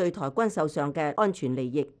國喺對台軍售上嘅安全利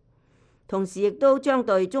益。同時亦都將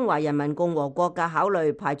對中華人民共和國嘅考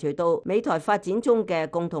慮排除到美台發展中嘅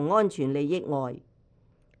共同安全利益外。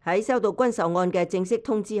喺收到軍售案嘅正式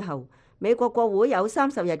通知後，美國國會有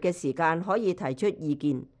30日嘅時間可以提出意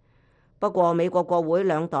見。不過美國國會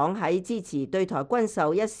兩黨喺支持對台軍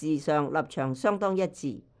售一事上立場相當一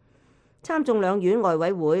致。參眾兩院外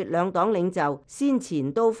委會兩黨領袖先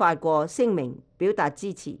前都發過聲明表達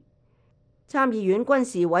支持。參議院軍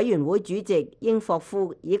事委員會主席英霍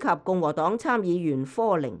夫以及共和黨參議員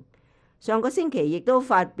科寧上個星期亦都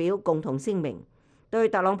發表共同聲明，對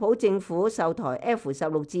特朗普政府售台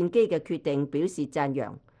F-16戰機嘅決定表示讚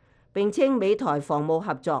揚，並稱美台防務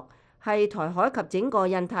合作係台海及整個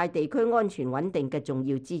印太地區安全穩定嘅重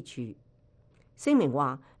要支柱。聲明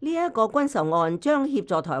話，呢一個軍售案將協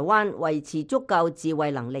助台灣維持足夠自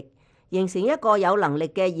衛能力，形成一個有能力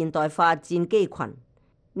嘅現代化戰機群。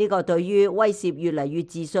呢個對於威懾越嚟越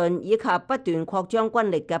自信以及不斷擴張軍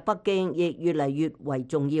力嘅北京，亦越嚟越為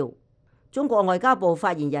重要。中國外交部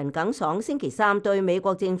發言人耿爽星期三對美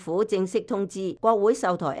國政府正式通知國會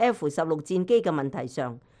售台 F-16戰機嘅問題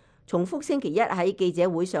上，重複星期一喺記者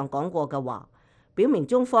會上講過嘅話，表明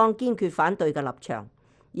中方堅決反對嘅立場，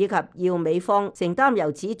以及要美方承擔由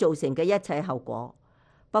此造成嘅一切後果。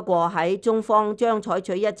不過喺中方將採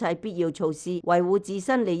取一切必要措施維護自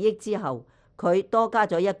身利益之後，佢多加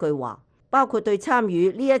咗一句話：包括對參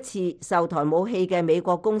與呢一次售台武器嘅美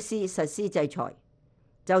國公司實施制裁。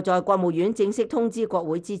就在國務院正式通知國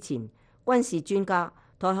會之前，軍事專家、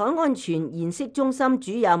台海安全研析中心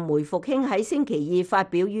主任梅復興喺星期二發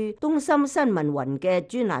表於東森新聞雲嘅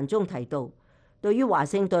專欄中提到，對於華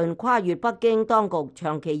盛頓跨越北京當局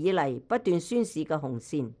長期以嚟不斷宣示嘅紅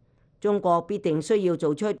線，中國必定需要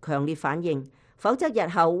做出強烈反應，否則日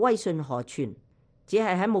後威信何存？只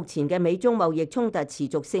係喺目前嘅美中貿易衝突持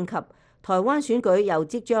續升級，台灣選舉又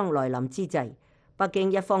即將來臨之際，北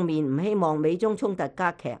京一方面唔希望美中衝突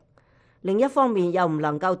加劇，另一方面又唔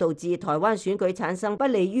能夠導致台灣選舉產生不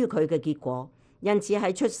利於佢嘅結果，因此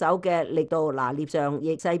喺出手嘅力度拿捏上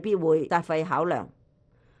亦勢必會達費考量。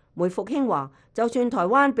梅復興話，就算台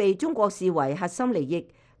灣被中國視為核心利益，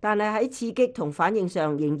但係喺刺激同反應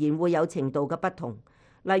上仍然會有程度嘅不同，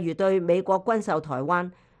例如對美國軍售台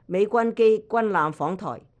灣、美軍機軍艦訪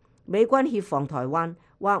台、美軍協防台灣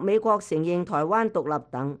或美國承認台灣獨立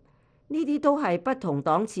等，呢啲都係不同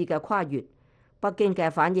檔次嘅跨越。北京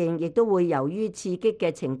嘅反應亦都會由於刺激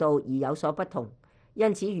嘅程度而有所不同，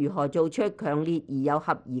因此如何做出強烈而有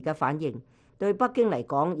合宜嘅反應，對北京嚟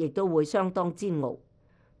講亦都會相當煎熬。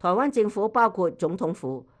台灣政府包括總統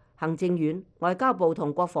府、行政院、外交部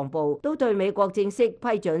同國防部都對美國正式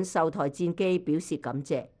批准售台戰機表示感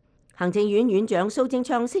謝。行政院院長蘇貞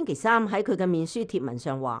昌星期三喺佢嘅面書貼文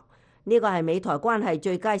上話，呢個係美台關係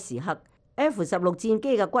最佳時刻。F-16 戰機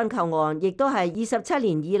嘅軍購案亦都係27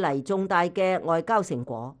年以嚟重大嘅外交成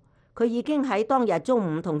果。佢已經喺當日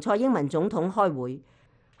中午同蔡英文總統開會，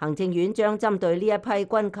行政院將針對呢一批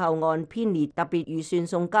軍購案編列特別預算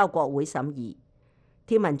送交國會審議。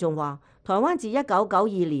貼文仲話，台灣自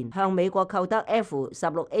1992年向美國購得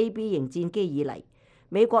F-16AB 型戰機以嚟，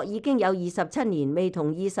美國已經有27年未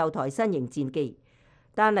同意售台新型戰機，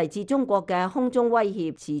但嚟自中國嘅空中威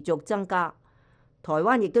脅持續增加。台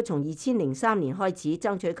灣亦都從2003年開始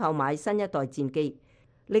爭取購買新一代戰機，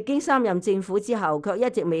歷經3任政府之後，卻一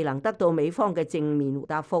直未能得到美方嘅正面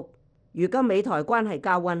答覆。如今美台關係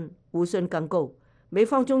加溫，互信更高，美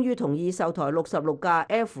方終於同意售台66架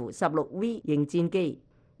F-16V 型戰機，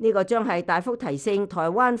呢個將係大幅提升台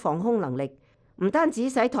灣防空能力，唔單止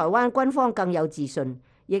使台灣軍方更有自信，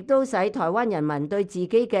亦都使台灣人民對自己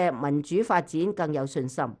嘅民主發展更有信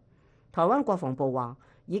心。台灣國防部話，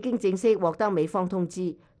已經正式獲得美方通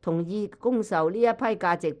知，同意供售呢一批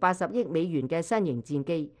價值80億美元嘅新型戰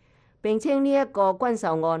機，並稱呢一個軍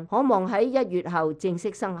售案可望喺1月後正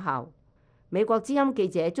式生效。美國之音記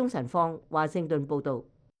者鍾晨芳華盛頓報導。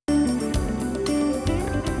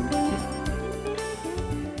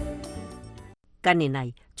近年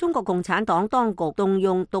嚟，中國共產黨當局動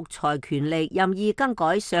用獨裁權力，任意更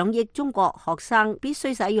改上億中國學生必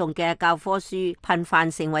須使用嘅教科書，頻繁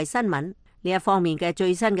成為新聞。呢一方面嘅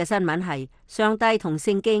最新嘅新聞係，上帝同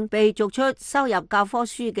聖經被逐出收入教科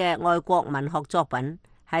書嘅外國文學作品。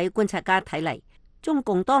喺觀察家睇嚟，中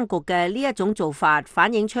共當局嘅呢一種做法，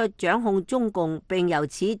反映出掌控中共並由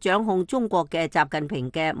此掌控中國嘅習近平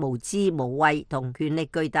嘅無知無畏同權力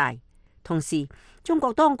巨大。同時，中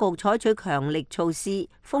國當局採取強力措施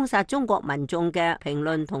封殺中國民眾嘅評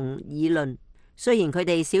論同議論，雖然佢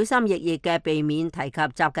哋小心翼翼嘅避免提及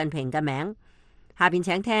習近平嘅名。下邊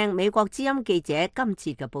請聽美國之音記者今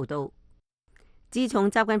次嘅報道。自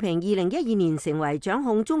從習近平2012年成為掌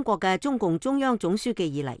控中國嘅中共中央總書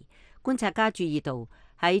記以嚟，觀察家注意到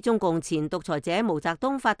喺中共前獨裁者毛澤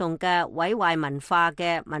東發動嘅毀壞文化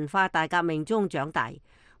嘅文化大革命中長大，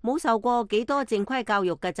冇受過幾多正規教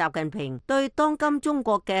育嘅習近平，對當今中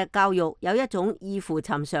國嘅教育有一種異乎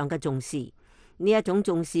尋常嘅重視。呢一種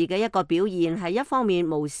重視嘅一個表現係，一方面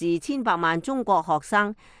無視千百萬中國學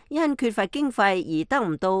生因缺乏經費而得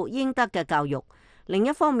唔到應得嘅教育，另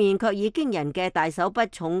一方面卻以驚人嘅大手筆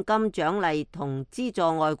重金獎勵同資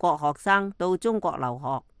助外國學生到中國留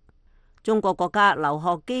學。中國國家留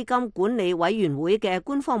學基金管理委員會嘅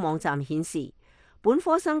官方網站顯示，本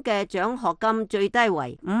科生嘅獎學金最低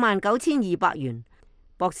為59,200元，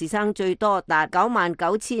博士生最多達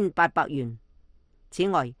99,800元。此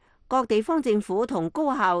外，各地方政府同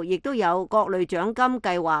高校亦都有各類獎金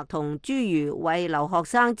計劃同諸如為留學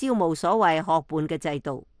生招募所謂學伴嘅制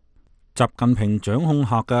度。習近平掌控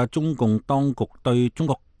下嘅中共當局對中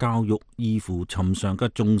國教育異乎尋常嘅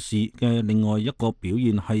重視嘅另外一個表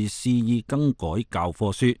現係肆意更改教科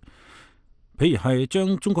書，譬如係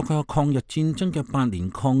將中國嘅抗日戰爭嘅8年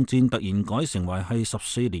抗戰突然改成為係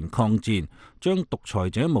14年抗戰，將獨裁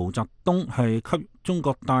者毛澤東係給中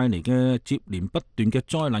國帶嚟嘅接連不斷嘅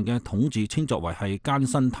災難嘅統治稱作為係艱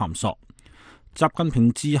辛探索。習近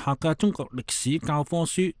平治下嘅中國歷史教科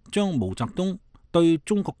書將毛澤東對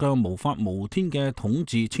中國嘅無法無天嘅統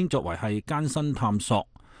治稱作為係艱辛探索。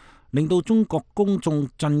令到中國公眾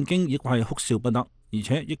震驚，亦係哭笑不得，而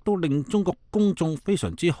且亦都令中國公眾非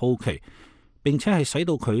常之好奇，並且係使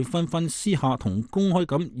到佢紛紛私下同公開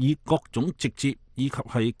咁以各種直接以及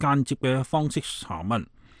係間接嘅方式查問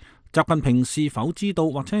習近平是否知道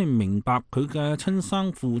或者係明白佢嘅親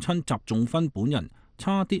生父親習仲勳本人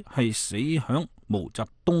差啲係死響毛澤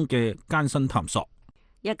東嘅艱辛探索。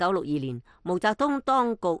1962年，毛澤東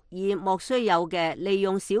當局以莫須有嘅利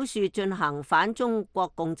用小說進行反中國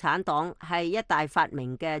共產黨係一大發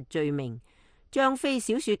明嘅罪名，將非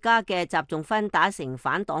小說家嘅習仲勳打成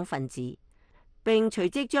反黨分子，並隨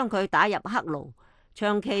即將佢打入黑牢，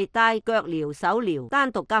長期戴腳鐐手鐐，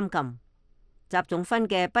單獨監禁。習仲勳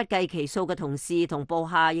嘅不計其數嘅同事同部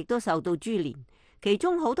下亦都受到株連，其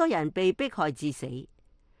中好多人被迫害致死。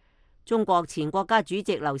中國前國家主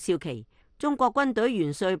席劉少奇、中國軍隊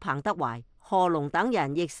元帥彭德懷、賀龍等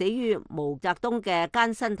人亦死於毛澤東嘅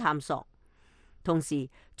艱辛探索。同時，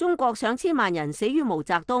中國上千萬人死於毛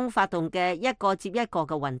澤東發動嘅一個接一個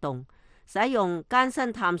嘅運動。使用艱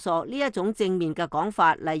辛探索呢一種正面嘅講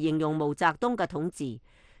法嚟形容毛澤東嘅統治，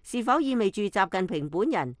是否意味住習近平本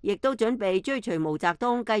人亦都準備追隨毛澤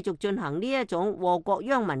東繼續進行呢一種禍國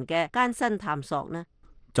殃民嘅艱辛探索呢？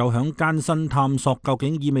就響艱辛探索究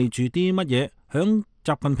竟意味住啲乜嘢？響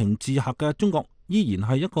習近平治下嘅中國依然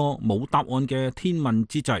係一個冇答案嘅天問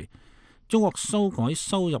之際。中國修改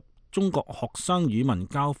收入中國學生語文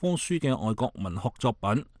教科書嘅外國文學作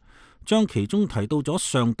品，將其中提到咗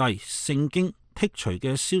上帝、聖經剔除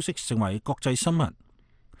嘅消息成為國際新聞。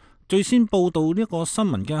最先報道呢個新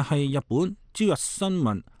聞嘅係日本朝日新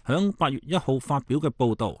聞響8月1號發表嘅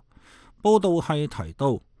報道。報道係提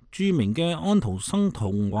到著名嘅安徒生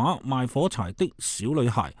童話《賣火柴的小女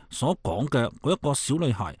孩》所講嘅嗰一個小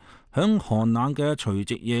女孩響寒冷嘅除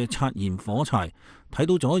夕夜擦燃火柴，睇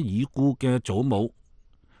到咗已故嘅祖母。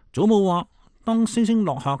祖母話：當星星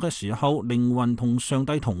落下嘅時候，靈魂同上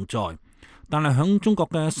帝同在。但係響中國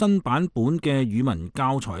嘅新版本嘅語文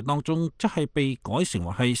教材當中，則係被改成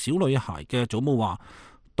為係小女孩嘅祖母話：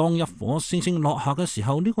當一顆星星落下嘅時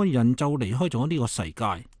候，呢個人就離開咗呢個世界。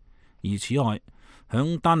而此外，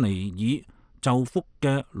響丹尼爾就福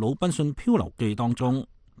嘅《魯濱遜漂流記》當中，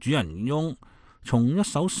主人翁從一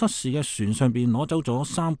艘失事嘅船上邊攞走咗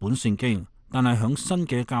3本聖經，但係響新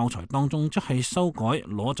嘅教材當中，則係修改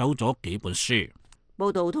攞走咗幾本書。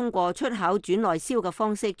報道通過出口轉內銷嘅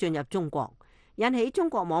方式進入中國，引起中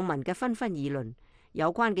國網民嘅紛紛議論。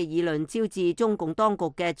有關嘅議論招致中共當局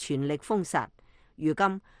嘅全力封殺。如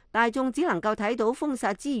今大眾只能夠睇到封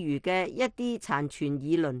殺之餘嘅一啲殘存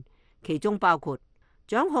議論，其中包括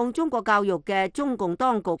掌控中國教育嘅中共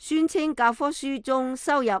當局宣稱教科書中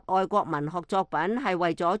收入外國文學作品係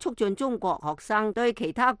為咗促進中國學生對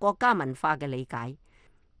其他國家文化嘅理解。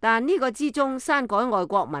但呢個之中刪改外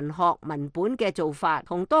國文學文本嘅做法，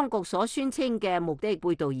同當局所宣稱嘅目的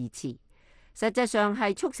背道而馳，實際上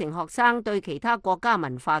係促成學生對其他國家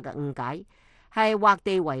文化嘅誤解，係畫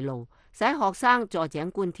地為牢，使學生坐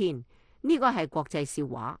井觀天。呢個係國際笑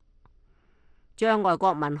話。將外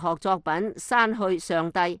國文學作品刪去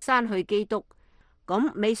上帝、刪去基督，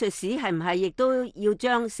咁美術史係唔係亦都要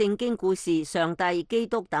將聖經故事、上帝、基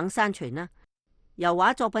督等刪除呢？油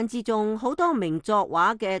畫作品之中，好多名作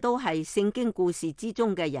畫嘅都係聖經故事之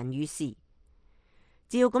中嘅人與事。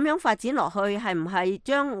照咁樣發展落去，係唔係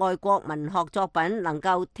將外國文學作品能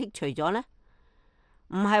夠剔除咗呢？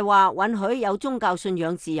唔係話允許有宗教信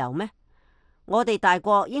仰自由咩？我哋大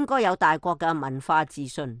國應該有大國嘅文化自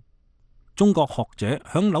信。中國學者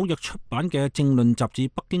響紐約出版嘅政論雜誌《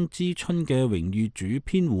北京之春》嘅榮譽主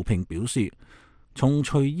編胡平表示，從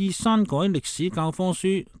隨意刪改歷史教科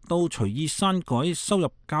書到隨意刪改收入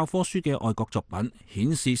教科書嘅外國作品，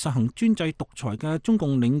顯示實行專制獨裁嘅中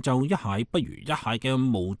共領袖一蟹不如一蟹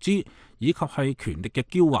嘅無知，以及係權力嘅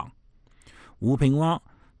驕橫。胡平話：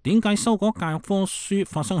點解修改教科書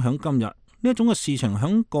發生響今日呢一種嘅事情？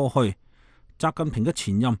響過去，習近平嘅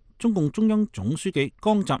前任中共中央總書記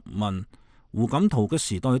江澤民、胡錦濤嘅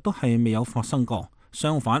時代都係未有發生過。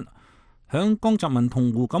相反，響江澤民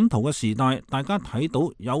同胡錦濤嘅時代，大家睇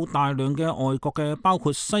到有大量嘅外國嘅，包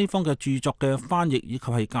括西方嘅著作嘅翻譯以及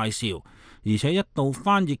係介紹，而且一度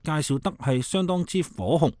翻譯介紹得係相當之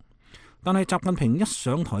火紅。但係習近平一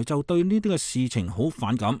上台就對呢啲嘅事情好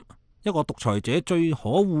反感。一個獨裁者最可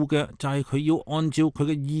惡嘅就係佢要按照佢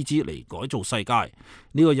嘅意志嚟改造世界，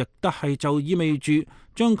呢個亦都係就意味住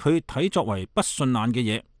將佢睇作為不順眼嘅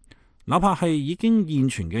嘢。哪怕係已經現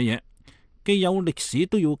存嘅嘢，既有歷史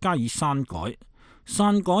都要加以刪改。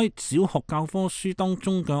刪改小學教科書當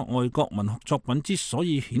中嘅外國文學作品之所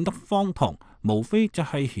以顯得荒唐，無非就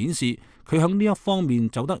係顯示佢響呢一方面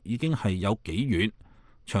走得已經係有幾遠。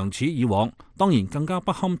長此以往，當然更加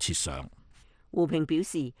不堪設想。胡平表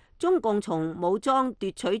示，中共從武裝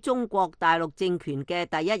奪取中國大陸政權嘅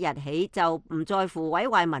第一日起，就唔在乎毀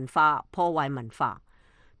壞文化、破壞文化。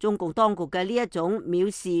中共當局嘅呢一種藐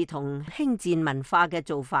視同輕賤文化嘅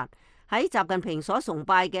做法，喺習近平所崇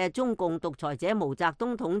拜嘅中共獨裁者毛澤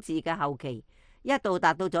東統治嘅後期，一度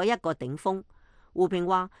達到咗一個頂峰。胡平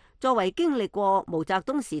話，作為經歷過毛澤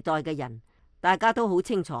東時代嘅人，大家都好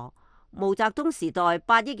清楚，毛澤東時代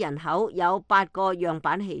8億人口有8個樣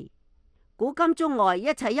板戲。古今中外一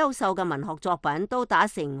切優秀嘅文學作品都打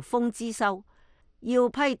成封之收，要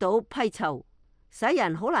批倒批臭，使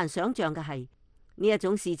人好難想象嘅係呢一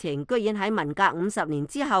種事情居然喺文革50年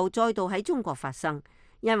之後再度喺中國發生。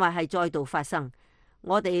因為係再度發生，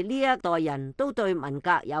我哋呢一代人都對文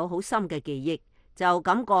革有好深嘅記憶，就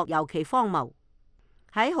感覺尤其荒謬。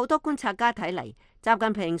喺好多觀察家睇嚟，習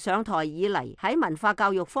近平上台以嚟喺文化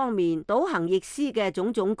教育方面倒行逆施嘅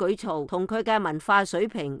種種舉措，同佢嘅文化水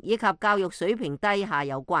平以及教育水平低下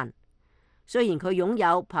有關。雖然佢擁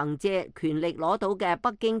有憑借權力攞到嘅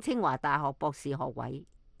北京清華大學博士學位。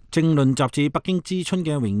政論雜誌《北京之春》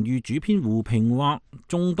嘅榮譽主編胡平話，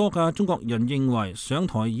眾多嘅中國人認為上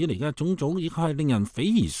台以嚟嘅種種，亦係令人匪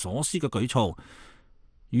夷所思嘅舉措，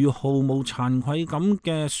如毫無慚愧感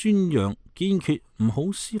嘅宣揚堅決唔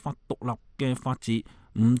好司法獨立嘅法治，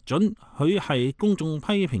唔准許係公眾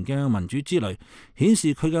批評嘅民主之類，顯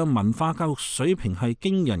示佢嘅文化教育水平係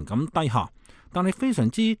驚人咁低下。但係非常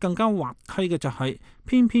之更加滑稽嘅就係，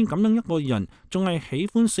偏偏咁樣一個人仲係喜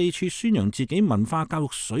歡四處宣揚自己文化教育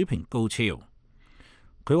水平高超。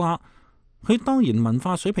佢話佢當然文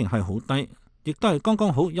化水平係好低，亦都係剛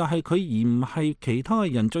剛好，又係佢而唔係其他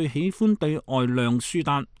嘅人最喜歡對外亮書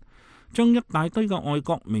單，將一大堆嘅外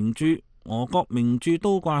國名著、俄國名著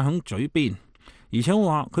都掛響嘴邊，而且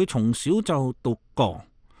話佢從小就讀過。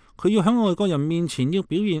佢要喺外國人面前要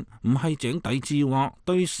表現唔係井底之蛙，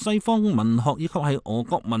對西方文學以及係俄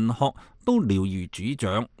國文學都了如指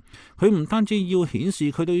掌。佢唔單止要顯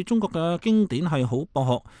示佢對中國嘅經典係好博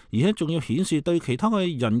學，而且仲要顯示對其他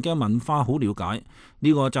嘅人嘅文化好了解。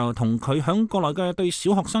呢個就同佢喺國內嘅對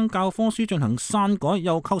小學生教科書進行刪改，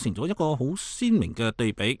又構成咗一個好鮮明嘅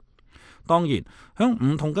對比。當然，喺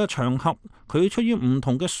唔同嘅場合，佢出於唔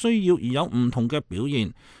同嘅需要而有唔同嘅表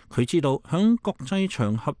現。佢知道喺國際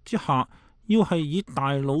場合之下，要係以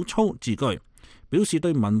大老粗自居，表示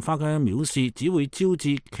對文化嘅藐視，只會招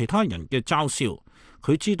致其他人嘅嘲笑。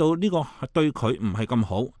佢知道呢個係對佢唔係咁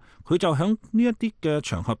好，佢就喺呢一啲嘅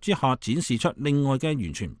場合之下展示出另外嘅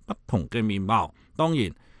完全不同嘅面貌。當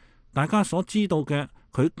然，大家所知道嘅，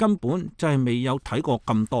佢根本就係未有睇過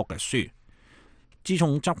咁多嘅書。自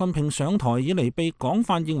從習近平上台以嚟，被廣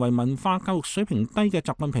泛認為文化教育水平低嘅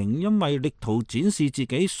習近平，因為力圖展示自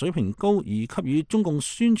己水平高而給予中共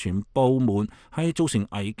宣傳部門係造成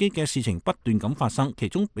危機嘅事情不斷咁發生。其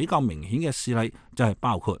中比較明顯嘅事例就係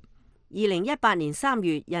包括2018年3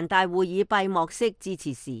月人大會議閉幕式致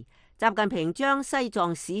辭時，習近平將西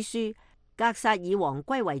藏史書格薩爾王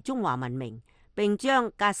歸為中華文明，並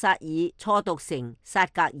將格薩爾錯讀成薩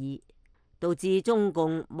格爾，導致中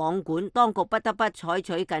共網管當局不得不採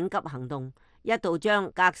取緊急行動，一度將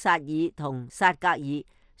格薩爾同薩格爾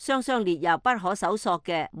雙雙列入不可搜索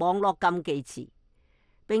嘅網絡禁忌詞，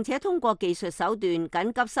並且通過技術手段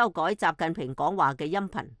緊急修改習近平講話嘅音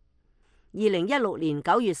頻。2016年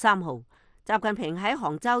9月3號，習近平喺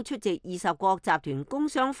杭州出席20國集團工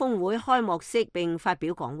商峰會開幕式並發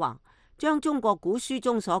表講話，將中國古書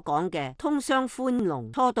中所講嘅通商寬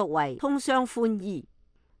農錯讀為通商寬衣，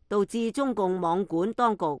導致中共網管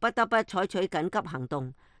當局不得不採取緊急行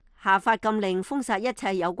動，下發禁令封殺一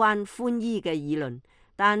切有關寬衣嘅議論，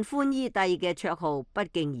但寬衣帝嘅綽號不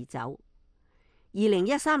脛而走。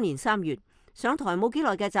2013年3月，上台冇幾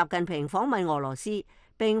耐嘅習近平訪問俄羅斯，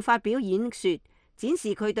並發表演說，展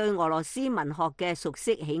示佢對俄羅斯文學嘅熟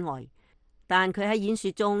悉喜愛。但佢喺演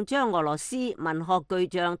說中將俄羅斯文學巨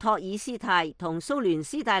匠托爾斯泰同蘇聯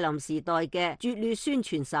斯大林時代嘅拙劣宣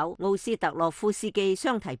傳手奧斯特洛夫斯基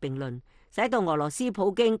相提並論，使到俄羅斯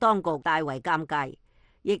普京當局大為尷尬，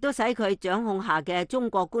亦都使佢掌控下嘅中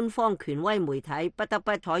國官方權威媒體不得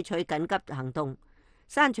不採取緊急行動，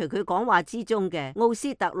刪除佢講話之中嘅奧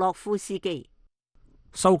斯特洛夫斯基。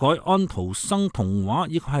修改安徒生童話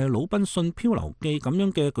亦係魯賓遜漂流記咁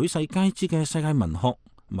樣嘅舉世皆知嘅世界文學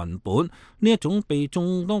文本，呢一種被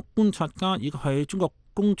眾多觀察家亦係中國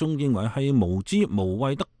公眾認為係無知無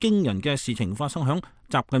畏得驚人嘅事情發生響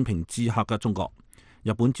習近平治下嘅中國。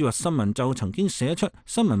日本朝日新聞就曾經寫出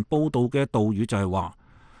新聞報道嘅導語，就係話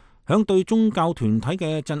響對宗教團體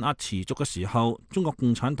嘅鎮壓持續嘅時候，中國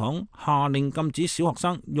共產黨下令禁止小學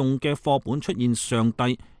生用嘅課本出現上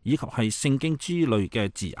帝以及係聖經之類嘅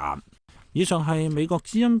字眼。以上係美國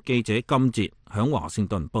之音記者金哲響華盛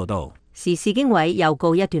頓報道。時事經緯又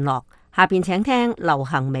告一段落，下邊請聽流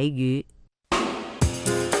行美語。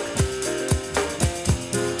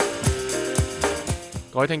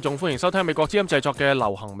各位聽眾，歡迎收聽美國之音製作嘅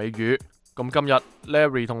流行美語。咁今日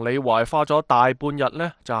Larry 同李華花咗大半日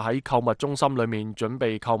呢，就喺購物中心裏面準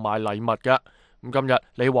備購買禮物嘅。咁今日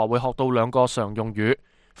李華會學到兩個常用語，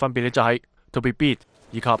分別呢就係 to be beat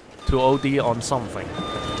以及 to OD on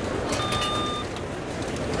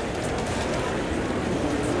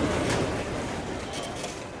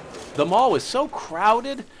something。The mall is so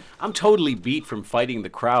crowded, I'm totally beat from fighting the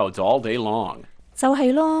crowds all day long. 就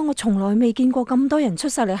係咯，我從來未見過咁多人出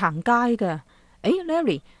晒嚟行街㗎。誒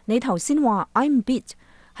 ，Larry， 你頭先話 I'm beat，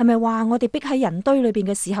 係咪話我哋逼喺人堆裏邊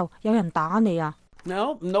嘅時候有人打你啊？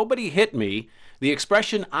 No, nobody hit me. The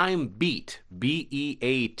expression I'm beat,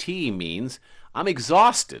 B-E-A-T, means I'm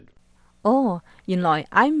exhausted. 哦，原來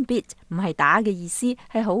I'm beat 唔係打嘅意思，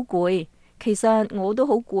係好攰。其實我都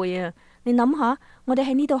好攰啊！你諗下，我哋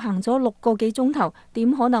喺呢度行咗6個幾鐘頭，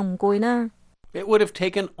點可能唔攰呢？ It would have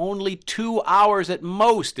taken only 2 hours at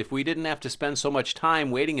most if we didn't have to spend so much time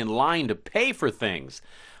waiting in line to pay for things.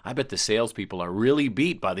 I bet the salespeople are really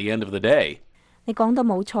beat by the end of the day. 你講得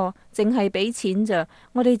冇錯，淨係俾錢咋，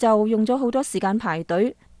我哋就用咗好多時間排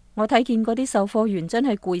隊。我睇見嗰啲售貨員真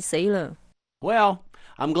係攰死啦。Well,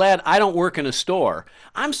 I'm glad I don't work in a store.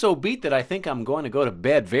 I'm so beat that I think I'm going to go to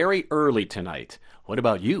bed very early tonight. What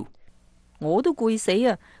about you? 我都攰死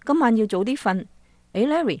啊！今晚要早啲瞓。誒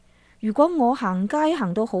 ，Larry， 如果我行街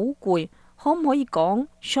行到好攰，可唔可以講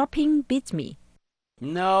shopping beats me？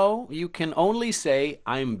 No, you can only say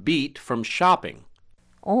I'm beat from shopping.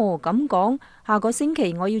 哦，咁講，下個星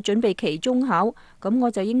期我要準備期中考，咁我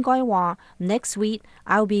就應該話 Next week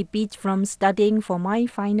I'll be beat from studying for my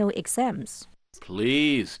final exams.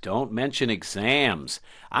 Please don't mention exams.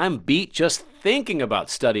 I'm beat just thinking about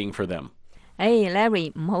studying for them. 誒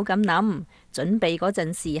Larry， 唔好咁諗，準備嗰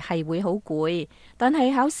陣時係會好攰，但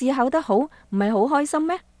係考試考得好，唔係好開心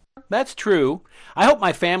咩？ That's true. I hope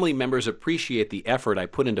my family members appreciate the effort I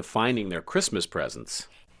put into finding their Christmas presents.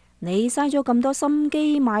 你嘥咗咁多心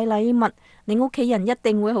機買禮物，你屋企人一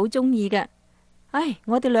定會好中意嘅。唉，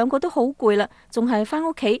我哋兩個都好攰啦，仲係返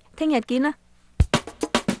屋企，聽日見啦。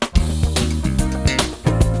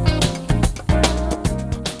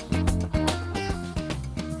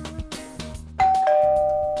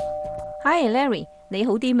Hi Larry， 你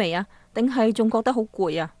好啲未啊？定係仲覺得好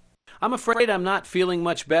攰啊？ I'm afraid I'm not feeling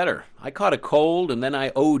much better. I caught a cold and then I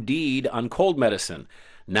OD'd on cold medicine.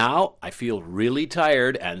 Now I feel really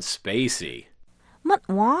tired and spacey. 乜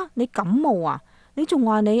話？你感冒啊？你仲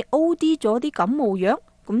話你 OD 咗啲感冒藥？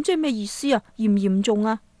咁即係咩意思啊？嚴唔嚴重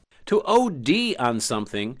啊？ To OD on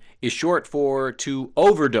something is short for to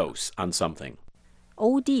overdose on something.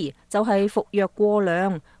 OD 就係服藥過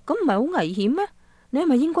量，咁唔係好危險咩？你係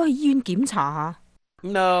咪應該去醫院檢查下？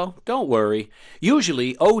 No, don't worry.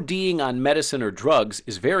 Usually ODing on medicine or drugs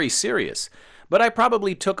is very serious, but I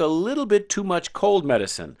probably took a little bit too much cold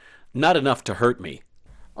medicine, not enough to hurt me.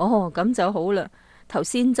 哦，咁就好啦。頭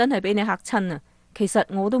先真係俾你嚇親啊！其實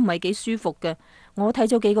我都唔係幾舒服嘅，我睇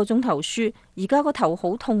咗幾個鐘頭書，而家個頭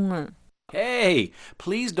好痛啊！ Hey,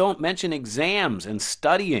 please don't mention exams and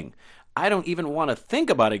studying. I don't even want to think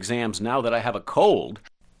about exams now that I have a cold.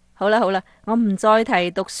 好啦好啦，我唔再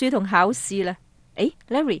提讀書同考試啦。誒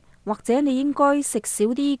Larry， 或者你應該食少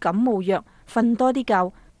啲感冒藥，瞓多啲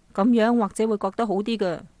覺，咁樣或者會覺得好啲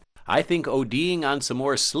㗎。I think ODing on some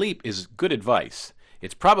more sleep is good advice.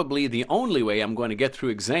 It's probably the only way I'm going to get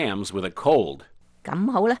through exams with a cold.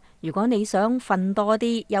 咁好啦，如果你想瞓多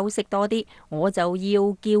啲、休息多啲，我就要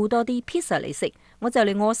叫多啲 pizza 嚟食，我就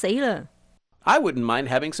嚟餓死啦。I wouldn't mind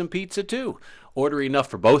having some pizza too. Order enough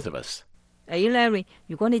for both of us. 誒 Larry，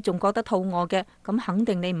 如果你仲覺得肚餓嘅，咁肯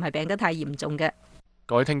定你唔係病得太嚴重嘅。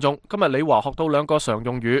各位聽眾，今日李華學到兩個常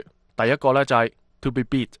用語，第一個呢就係 to be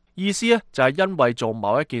beat， 意思呢就係因為做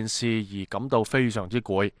某一件事而感到非常之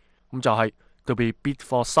攰，咁就係 to be beat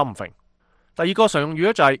for something。第二個常用語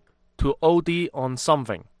呢就係 to OD on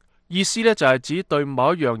something， 意思呢就係指對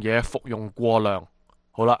某一樣嘢服用過量。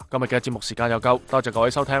好啦，今日嘅節目時間又夠，多謝各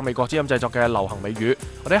位收聽美國之音製作嘅流行美語，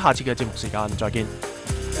我哋下次嘅節目時間再見。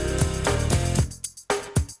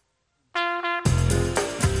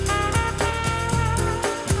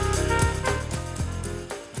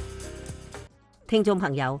聽眾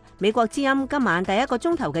朋友，美國之音今晚第一個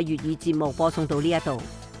鐘頭嘅粵語節目播送到呢一度，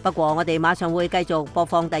不過我哋馬上會繼續播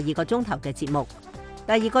放第二個鐘頭嘅節目。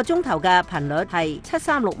第二個鐘頭嘅頻率係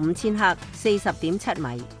7365千赫，40.7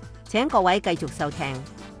米，請各位繼續收聽。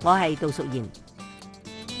我係杜淑賢。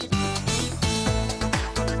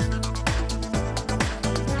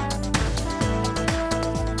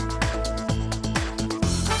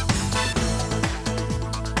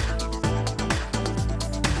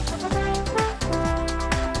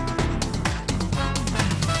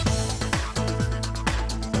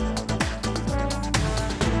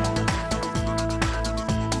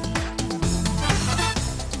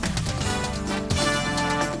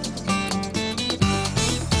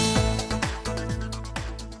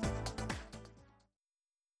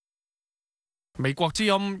美國之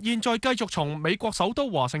音現在繼續從美國首都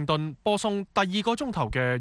華盛頓播送第2個鐘頭嘅